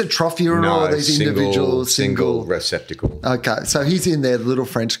 Is this a trough urinal or these individual single receptacle? Okay. So he's in there, the little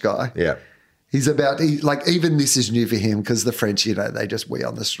French guy. Yeah. Like even this is new for him because the French, they just wee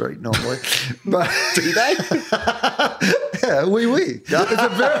on the street normally. But Do they? yeah, wee. It's a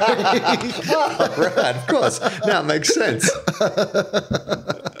very Oh, right, of course. Now it makes sense.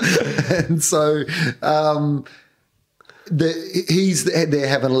 and so they're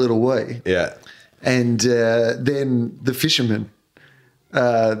having a little wee. Yeah. And then the fisherman,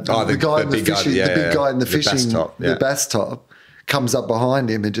 the guy in the fishing, the big guy in the fishing, the bass top, comes up behind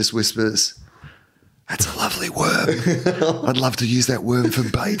him and just whispers, "That's a lovely worm. I'd love to use that worm for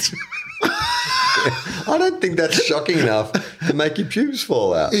bait." I don't think that's shocking enough to make your pubes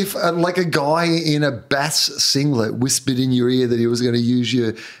fall out. If like a guy in a bass singlet whispered in your ear that he was going to use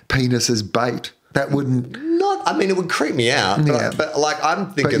your penis as bait, that wouldn't. It would creep me out. But like,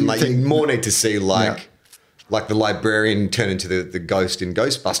 I'm thinking you more need to see like the librarian turn into the ghost in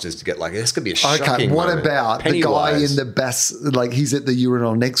Ghostbusters to get like, this could be a shocking what moment. about the guy in the bass, like he's at the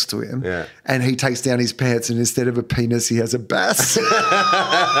urinal next to him and he takes down his pants and instead of a penis, he has a bass. and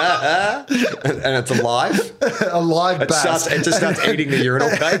it's alive? A live bass. It just starts eating the urinal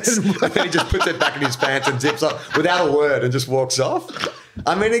cakes and then he just puts it back in his pants and zips up without a word and just walks off.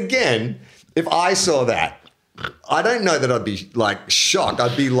 I mean, again, if I saw that, I don't know that I'd be like shocked.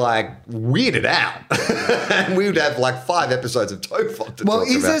 I'd be like weirded out. And we would have like 5 episodes of TOFOP to talk about. Well,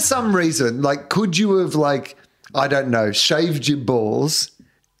 is there some reason, like, could you have like, I don't know, shaved your balls?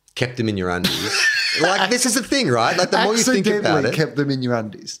 Kept them in your undies. Like, this is the thing, right? Like, the more you think about it. Kept them in your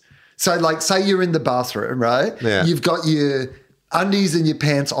undies. So like, say you're in the bathroom, right? Yeah. You've got your undies and your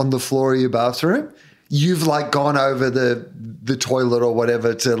pants on the floor of your bathroom. You've like gone over the toilet or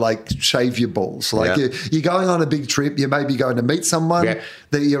whatever to like shave your balls. Like you're going on a big trip. You may be going to meet someone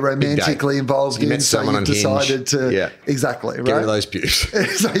that you're romantically involved in. So you've decided to exactly right. Get rid of those pubes.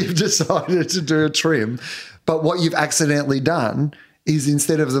 So you've decided to do a trim, but what you've accidentally done is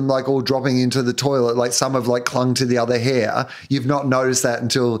instead of them like all dropping into the toilet, like some have like clung to the other hair. You've not noticed that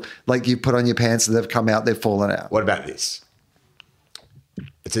until like you put on your pants and they've come out. They've fallen out. What about this?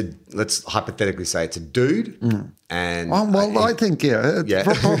 Let's hypothetically say it's a dude, and I think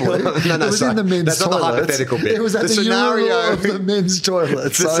probably. No, it was in the men's that's toilet. Not the hypothetical bit. It was at the scenario of the men's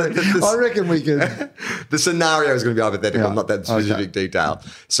toilet. So I reckon we can. The scenario is going to be hypothetical, not that specific detail.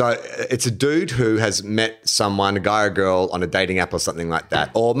 So it's a dude who has met someone, a guy or girl, on a dating app or something like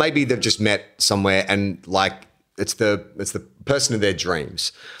that, or maybe they've just met somewhere, and like it's the person of their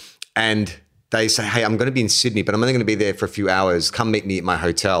dreams, and they say, "Hey, I'm going to be in Sydney, but I'm only going to be there for a few hours. Come meet me at my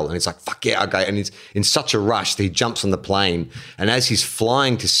hotel." And he's like, "Fuck yeah, okay." And he's in such a rush that he jumps on the plane. And as he's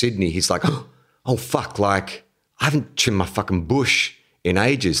flying to Sydney, he's like, "Oh fuck, like I haven't trimmed my fucking bush in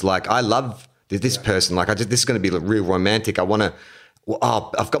ages. Like I love this person. Like this is going to be real romantic. I want to,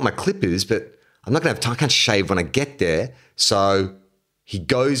 I've got my clippers, but I'm not going to have time. I can't shave when I get there." So he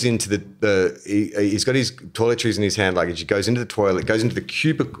goes into he's got his toiletries in his hand luggage. He goes into the toilet, goes into the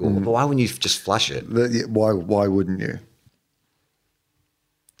cubicle. But why wouldn't you just flush it? Why wouldn't you?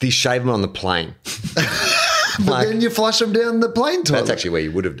 He's shaving on the plane. But then you flush them down the plane toilet. That's actually where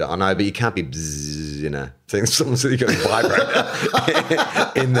you would have done. I know, but you can't be bzzz, so you got a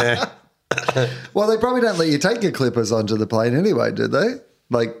vibrator in there. Well, they probably don't let you take your clippers onto the plane anyway, do they?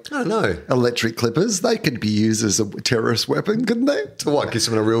 Like, I don't know. Electric clippers, they could be used as a terrorist weapon, couldn't they? To what? Give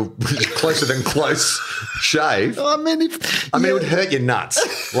someone a real closer than close shave? I mean, it would hurt your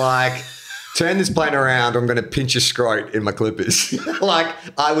nuts. Like, turn this plane around, I'm going to pinch your scrot in my clippers. Like,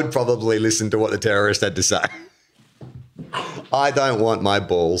 I would probably listen to what the terrorist had to say. I don't want my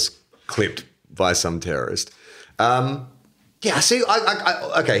balls clipped by some terrorist. See,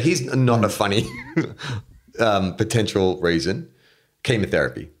 okay, here's not a funny potential reason.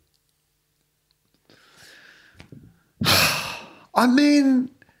 Chemotherapy. I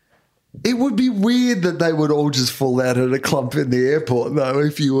mean, it would be weird that they would all just fall out at a clump in the airport, though,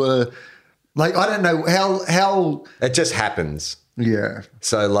 if you were like, I don't know how it just happens. Yeah.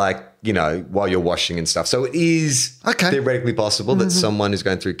 So like, while you're washing and stuff. So it is theoretically possible that someone who's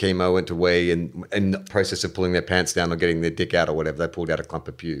going through chemo went to wee and in the process of pulling their pants down or getting their dick out or whatever, they pulled out a clump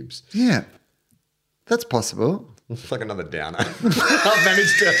of pubes. Yeah. That's possible. It's like another downer. I've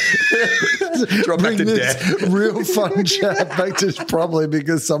managed to drop back to death. Real fun chat back to probably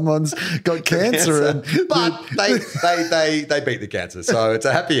because someone's got cancer. But they beat the cancer, so it's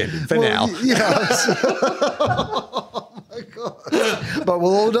a happy ending for now. Yes. Oh my God. But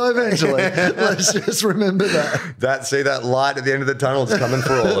we'll all die eventually. Let's just remember that. That light at the end of the tunnel is coming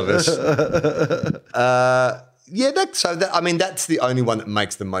for all of us. That's the only one that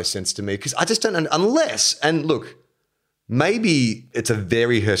makes the most sense to me because I just don't, unless, and look, maybe it's a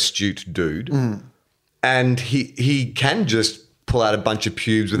very astute dude and he can just pull out a bunch of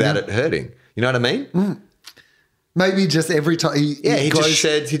pubes without it hurting. You know what I mean? Maybe just every time he goes, just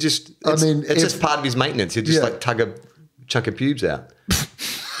sheds. It's just part of his maintenance. He'll just like tug a chunk of pubes out.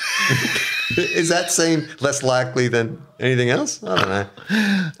 Is that seem less likely than anything else? I don't know.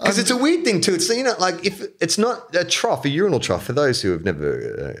 Because it's a weird thing too. It's, you know, like if it's not a trough, a urinal trough, for those who have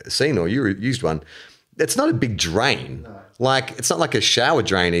never seen or used one, it's not a big drain. No. Like it's not like a shower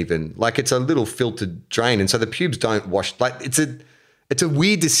drain even. Like it's a little filtered drain, and so the pubes don't wash. Like it's a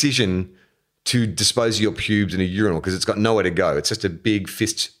weird decision to dispose of your pubes in a urinal because it's got nowhere to go. It's just a big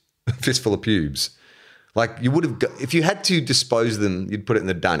fistful of pubes. Like you would have, if you had to dispose of them, you'd put it in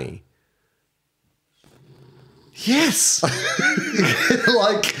the dunny. Yes.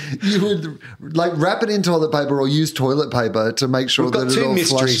 Like you would like wrap it in toilet paper or use toilet paper to make sure that it's all We've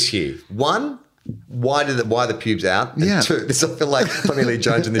got two mysteries flushed. here. One, why the pubes out? And Yeah. two, this I feel like Tommy Lee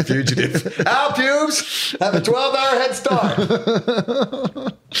Jones in The Fugitive. Our pubes have a 12-hour head start.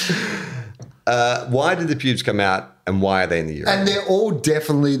 Why did the pubes come out and why are they in the urine? And they're all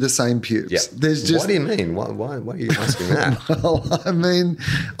definitely the same pubes. Yeah. There's just What do you mean? Why are you asking that? Well, I mean,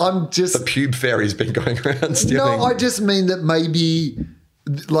 I'm just The pube fairy's been going around stealing. No, I just mean that maybe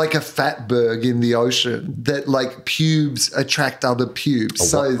like a fatberg in the ocean, that like pubes attract other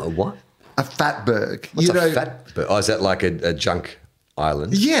pubes. A what? A fatberg. What's a fatberg? Oh, is that like a junk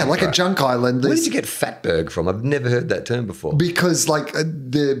island? Yeah, like a junk island. Where did you get fatberg from? I've never heard that term before. Because like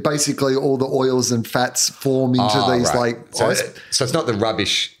basically all the oils and fats form into these right. like So ice. it's not the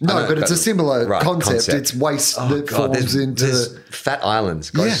rubbish. No, but it's a similar right, concept. It's waste that forms into there's fat islands.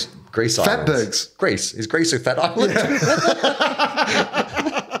 Greece islands. Fatbergs. Greece. Is Greece a fat island?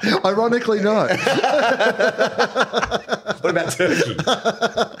 Ironically, no. What about Turkey?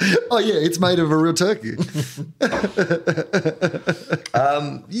 Oh yeah, it's made of a real turkey.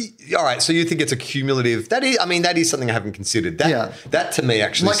 All right, so you think it's a cumulative? That is something I haven't considered. That to me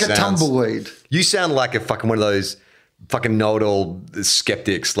actually like sounds, a tumbleweed. You sound like a fucking one of those fucking know-it-all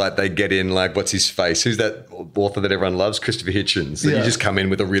skeptics. Like they get in like, what's his face? Who's that author that everyone loves? Christopher Hitchens. So you just come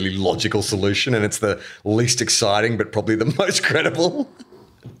in with a really logical solution, and it's the least exciting, but probably the most credible.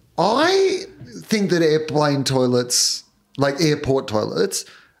 I think that airplane toilets, like airport toilets,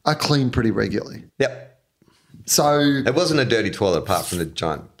 are cleaned pretty regularly. Yep. So it wasn't a dirty toilet apart from the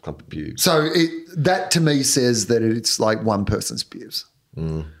giant clump of pubes. So that to me says that it's like one person's pubes.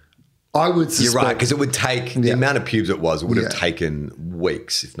 I would suspect. You're right, because it would take the amount of pubes it would have taken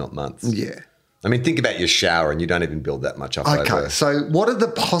weeks, if not months. Yeah. I mean, think about your shower and you don't even build that much up over. Okay, so what are the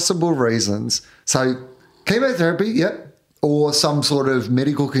possible reasons? So chemotherapy, yep. Or some sort of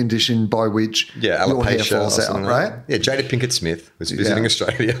medical condition by which your hair falls out, right? Yeah, Jada Pinkett Smith was visiting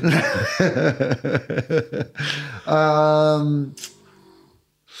Australia.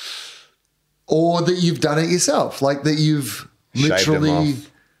 Or that you've done it yourself, like that you've literally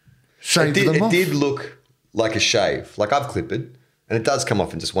shaved them off. It did look like a shave. Like I've clipped it, and it does come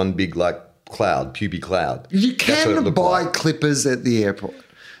off in just one big like cloud, puby cloud. You can buy clippers at the airport.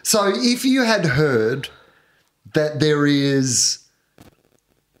 So if you had heard that there is,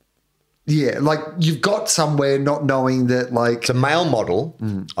 like you've got somewhere not knowing that like. It's a male model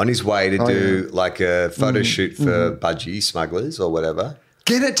on his way to do like a photo shoot for budgie smugglers or whatever.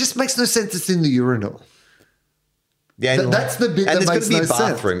 Get it? It just makes no sense. It's in the urinal. Yeah, that's the bit that makes no sense. And there's going to be a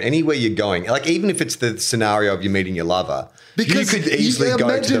bathroom anywhere you're going. Like even if it's the scenario of you meeting your lover, because you could easily go to the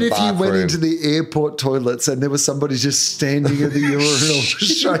bathroom. Imagine if you went into the airport toilets and there was somebody just standing in the urinal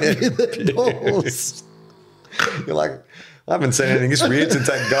showing you their balls. You're like, I haven't seen anything this weird since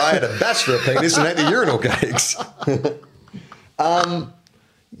that guy had a bash for a penis and ate the urinal cakes.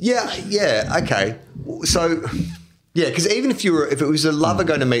 Okay. So, because even if it was a lover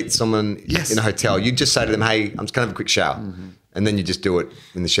going to meet someone in a hotel, you'd just say to them, hey, I'm just going to have a quick shower. And then you just do it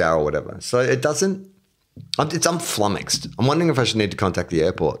in the shower or whatever. So it doesn't, I'm flummoxed. I'm wondering if I should need to contact the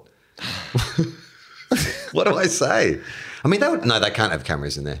airport. What do I say? I mean, they can't have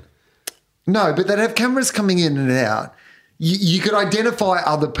cameras in there. No, but they'd have cameras coming in and out. You could identify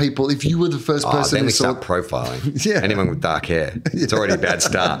other people if you were the first person then who we saw. start profiling. Anyone with dark hair. It's already a bad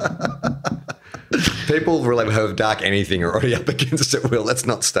start. People who have dark anything are already up against it. Well, let's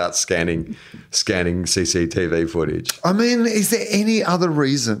not start scanning CCTV footage. I mean, is there any other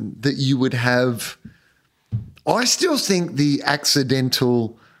reason that you would have? I still think the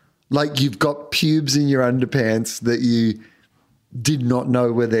accidental, like you've got pubes in your underpants that you did not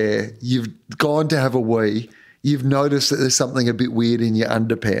know were there. You've gone to have a wee. You've noticed that there's something a bit weird in your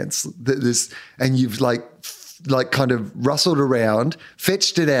underpants. And you've like kind of rustled around,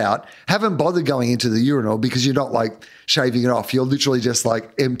 fetched it out, haven't bothered going into the urinal because you're not like shaving it off. You're literally just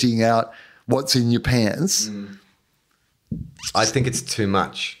like emptying out what's in your pants. I think it's too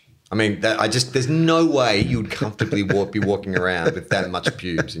much. I mean, there's no way you would comfortably be walking around with that much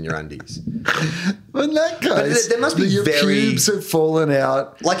pubes in your undies. Well, in that case, there must be your pubes have fallen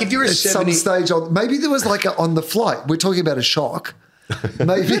out. Like if you're at 70, some stage maybe there was like on the flight. We're talking about a shock.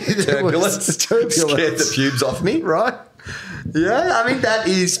 Maybe there was turbulence. Scared the pubes off me, right? Yeah, I mean that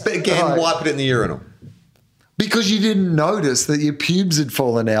is. But again, wipe it in the urinal. Because you didn't notice that your pubes had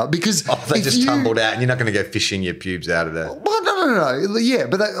fallen out. Because they just tumbled out, and you're not going to go fishing your pubes out of there. Well, no. Yeah,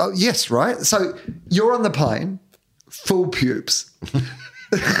 but yes, right. So you're on the plane, full pubes.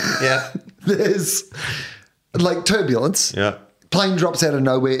 Yeah, there's like turbulence. Yeah, plane drops out of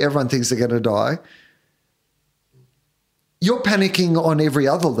nowhere. Everyone thinks they're going to die. You're panicking on every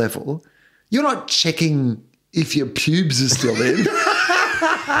other level. You're not checking if your pubes are still in.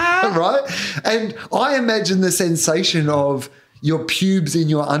 Right? And I imagine the sensation of your pubes in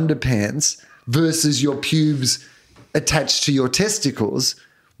your underpants versus your pubes attached to your testicles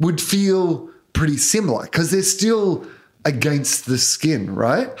would feel pretty similar because they're still against the skin,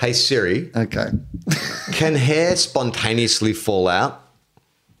 right? Hey, Siri. Okay. Can hair spontaneously fall out?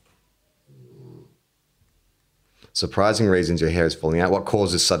 Surprising reasons your hair is falling out. What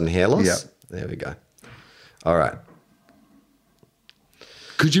causes sudden hair loss? Yeah. There we go. All right.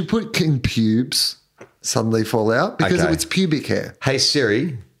 Could you put can pubes suddenly fall out? Because it's pubic hair. Hey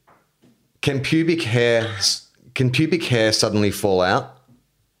Siri, can pubic hair suddenly fall out?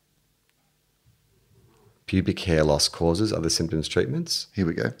 Pubic hair loss causes, other symptoms, treatments. Here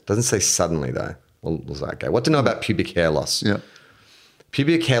we go. Doesn't say suddenly though. We'll say, okay. What to know about pubic hair loss? Yeah.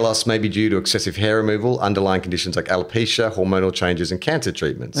 Pubic hair loss may be due to excessive hair removal, underlying conditions like alopecia, hormonal changes, and cancer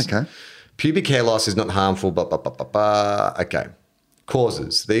treatments. Okay. Pubic hair loss is not harmful, Okay.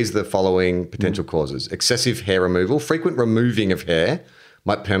 Causes. These are the following potential causes. Excessive hair removal. Frequent removing of hair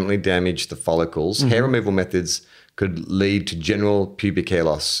might permanently damage the follicles. Mm-hmm. Hair removal methods could lead to general pubic hair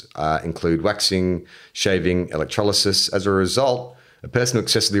loss, include waxing, shaving, electrolysis. As a result, a person who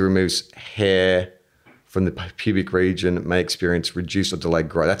excessively removes hair from the pubic region may experience reduced or delayed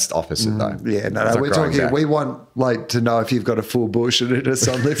growth. That's the opposite, though. Yeah, no, we're talking. Back. We want to know if you've got a full bush and it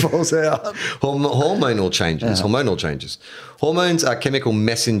suddenly falls out. Hormonal changes. Yeah. Hormonal changes. Hormones are chemical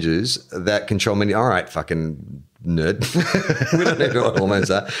messengers that control many. All right, fucking nerd. We don't know what hormones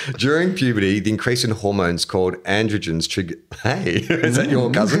are. During puberty, the increase in hormones called androgens trigger. Hey, is that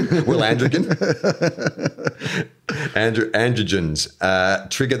your cousin, Will Androgen? Androgens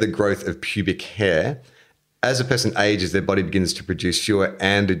trigger the growth of pubic hair. As a person ages, their body begins to produce fewer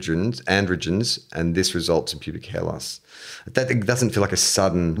androgens, and this results in pubic hair loss. That doesn't feel like a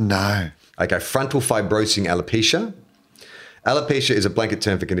sudden... No. Okay, frontal fibrosing alopecia. Alopecia is a blanket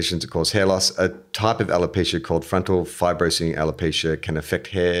term for conditions that cause hair loss. A type of alopecia called frontal fibrosing alopecia can affect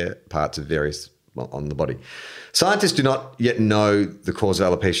hair parts of various on the body. Scientists do not yet know the cause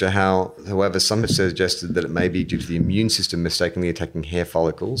of alopecia. However, some have suggested that it may be due to the immune system mistakenly attacking hair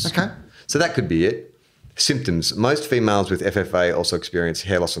follicles. Okay. So that could be it. Symptoms. Most females with FFA also experience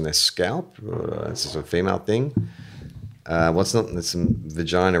hair loss on their scalp. This is a female thing. There's some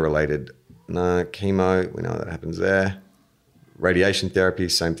vagina related. No, chemo. We know that happens there. Radiation therapy,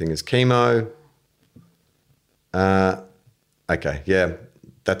 same thing as chemo. Okay, yeah,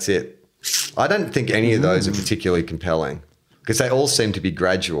 that's it. I don't think any of those are particularly compelling because they all seem to be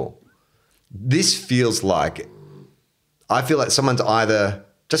gradual. This feels like, I feel like someone's either,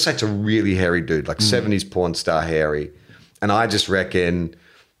 just say it's a really hairy dude, like 70s porn star hairy, and I just reckon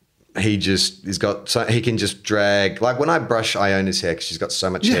he can just drag, like when I brush Iona's hair because she's got so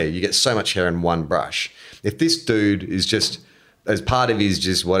much hair, you get so much hair in one brush. If this dude is just, as part of his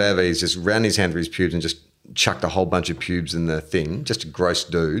just whatever, he's just ran his hand through his pubes and just chucked a whole bunch of pubes in the thing, just a gross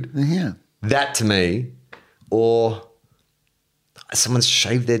dude. Yeah. That to me, or someone's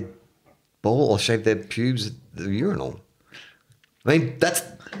shaved their ball or shaved their pubes at the urinal. I mean, it's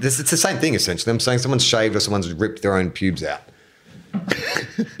the same thing essentially. I'm saying someone's shaved or someone's ripped their own pubes out.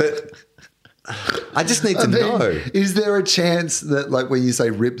 But I just need to know. Is there a chance that, like, when you say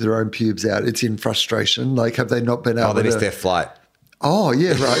rip their own pubes out, it's in frustration? Like, have they not been able to... Oh, they missed their flight. Oh,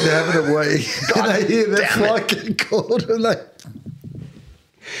 yeah, right. They're having a wee. And they hear their flight get called and they...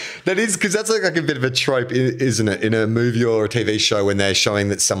 That is, because that's like a bit of a trope, isn't it? In a movie or a TV show when they're showing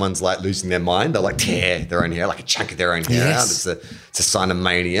that someone's like losing their mind, they'll like tear their own hair, like a chunk of their own hair out. It's a sign of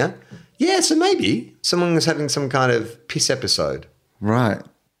mania. Yeah, so maybe someone was having some kind of piss episode. Right.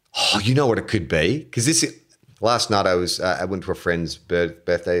 Oh, you know what it could be? Because last night I went to a friend's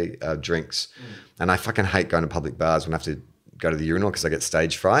birthday drinks, and I fucking hate going to public bars when I have to go to the urinal because I get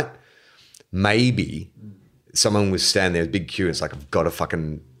stage fright. Maybe someone was standing there, a big queue, and it's like, I've got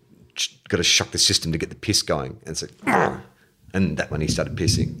to shock the system to get the piss going. And it's like, And that when he started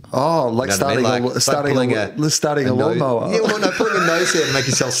pissing. Oh, like you know starting a lawnmower. Yeah, well, no, pulling a nose hair to make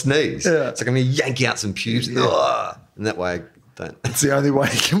yourself sneeze. Yeah. It's like I'm going to yank out some pubes. Yeah. And that way, don't. It's the only way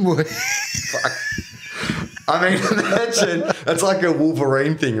it can work. Fuck. I mean, imagine, it's like a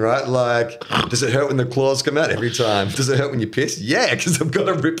Wolverine thing, right? Like, does it hurt when the claws come out? Every time. Does it hurt when you piss? Yeah, because I've got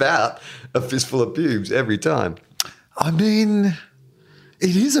to rip out a fistful of pubes every time. I mean,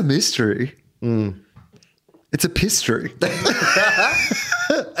 it is a mystery. It's a pistery.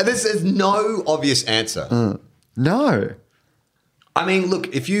 And there's no obvious answer. No. I mean,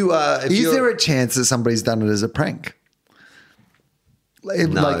 look, if you... is there a chance that somebody's done it as a prank?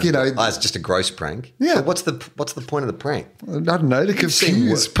 No, like, you know, it's just a gross prank. Yeah. So what's the point of the prank? I don't know, to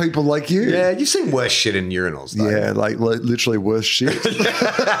confuse people like you. Yeah, you've seen worse shit in urinals, though. Yeah, like literally worse shit. Yeah,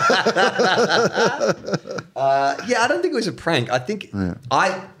 I don't think it was a prank. I think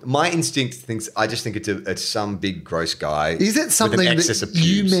my instinct thinks it's some big gross guy. Is it something that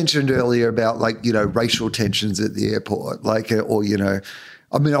you mentioned earlier about, like, you know, racial tensions at the airport, like, or, you know,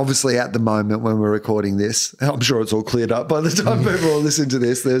 I mean, obviously at the moment when we're recording this, I'm sure it's all cleared up by the time people listen to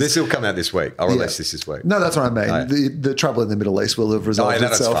this. This will come out this week. I'll release this week. No, that's what I mean. Right. The trouble in the Middle East will have resolved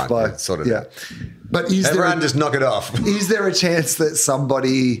itself by sort of. Yeah. But everyone just knock it off. Is there a chance that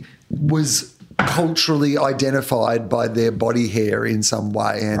somebody was culturally identified by their body hair in some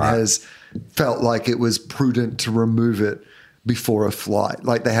way and has felt like it was prudent to remove it before a flight?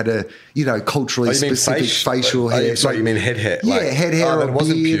 Like they had a, you know, culturally specific facial hair. Sorry, you mean head hair? Yeah, head hair or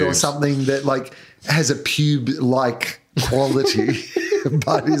beard or something that like has a pube-like quality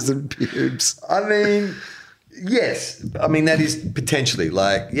but isn't pubes. I mean, yes. I mean, that is potentially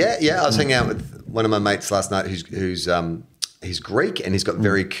like, yeah. I was hanging out with one of my mates last night he's Greek and he's got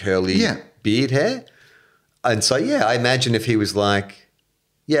very curly beard hair. And so, yeah, I imagine if he was like,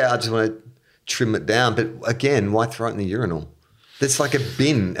 yeah, I just want to trim it down. But again, why throw it in the urinal? There's like a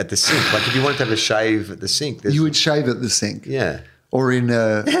bin at the sink. Like if you wanted to have a shave at the sink. You would shave at the sink. Yeah. Or in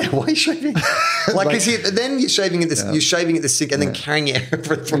a... Yeah, why are you shaving? Then you're shaving at the sink and then carrying it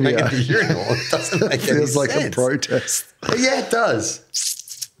from at the urinal. It doesn't make any sense. Feels like a protest. Yeah, it does.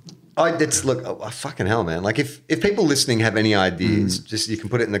 Fucking hell, man. Like if people listening have any ideas, just you can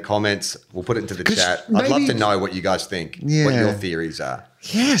put it in the comments. We'll put it into the chat. I'd love to know what you guys think, what your theories are.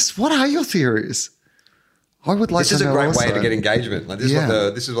 Yes, what are your theories? I would like to know. This is a great way to get engagement. Like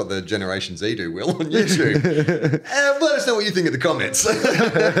this is what the Generation Z do, Will, on YouTube. Let us know what you think in the comments.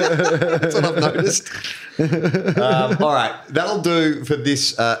 That's what I've noticed. All right, that'll do for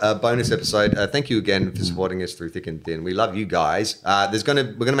this bonus episode. Thank you again for supporting us through thick and thin. We love you guys. We're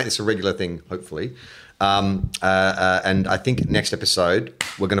gonna make this a regular thing, hopefully. And I think next episode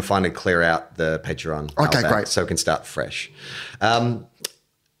we're going to finally clear out the Patreon. Okay, great. So we can start fresh.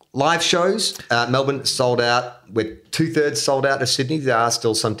 Live shows, Melbourne sold out. We're 2/3 sold out of Sydney. There are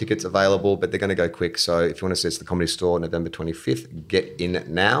still some tickets available, but they're going to go quick. So if you want to see us at the Comedy Store November 25th, get in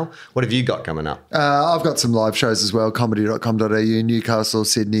now. What have you got coming up? I've got some live shows as well, comedy.com.au, Newcastle,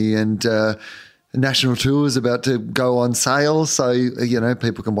 Sydney, and national tour is about to go on sale. So, you know,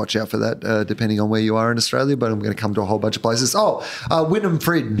 people can watch out for that depending on where you are in Australia, but I'm going to come to a whole bunch of places. Wynnum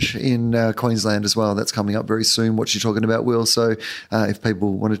Fringe in Queensland as well. That's coming up very soon. What you're talking about, Will. So if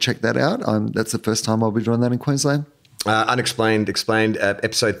people want to check that out, that's the first time I'll be doing that in Queensland. Unexplained Explained,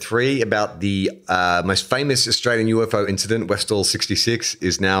 episode 3 about the most famous Australian UFO incident, Westall 66,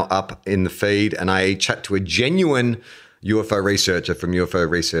 is now up in the feed. And I chat to a genuine UFO researcher from UFO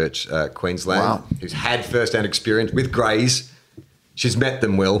Research Queensland, who's had first-hand experience with greys. She's met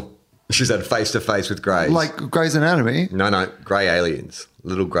them, Will. She's had face-to-face with greys. Like Grey's Anatomy? No, grey aliens,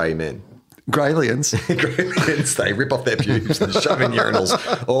 little grey men. Greylians? Greylians, they rip off their pubes and shove in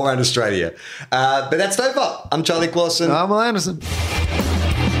urinals all around Australia. But that's TOFOP. I'm Charlie Clausen. I'm Will Anderson.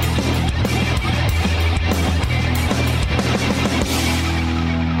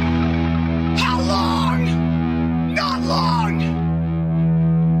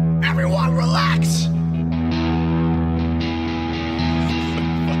 Everyone relax.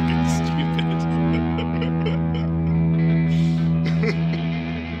 Fucking stupid.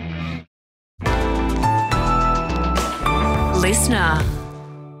 Listener.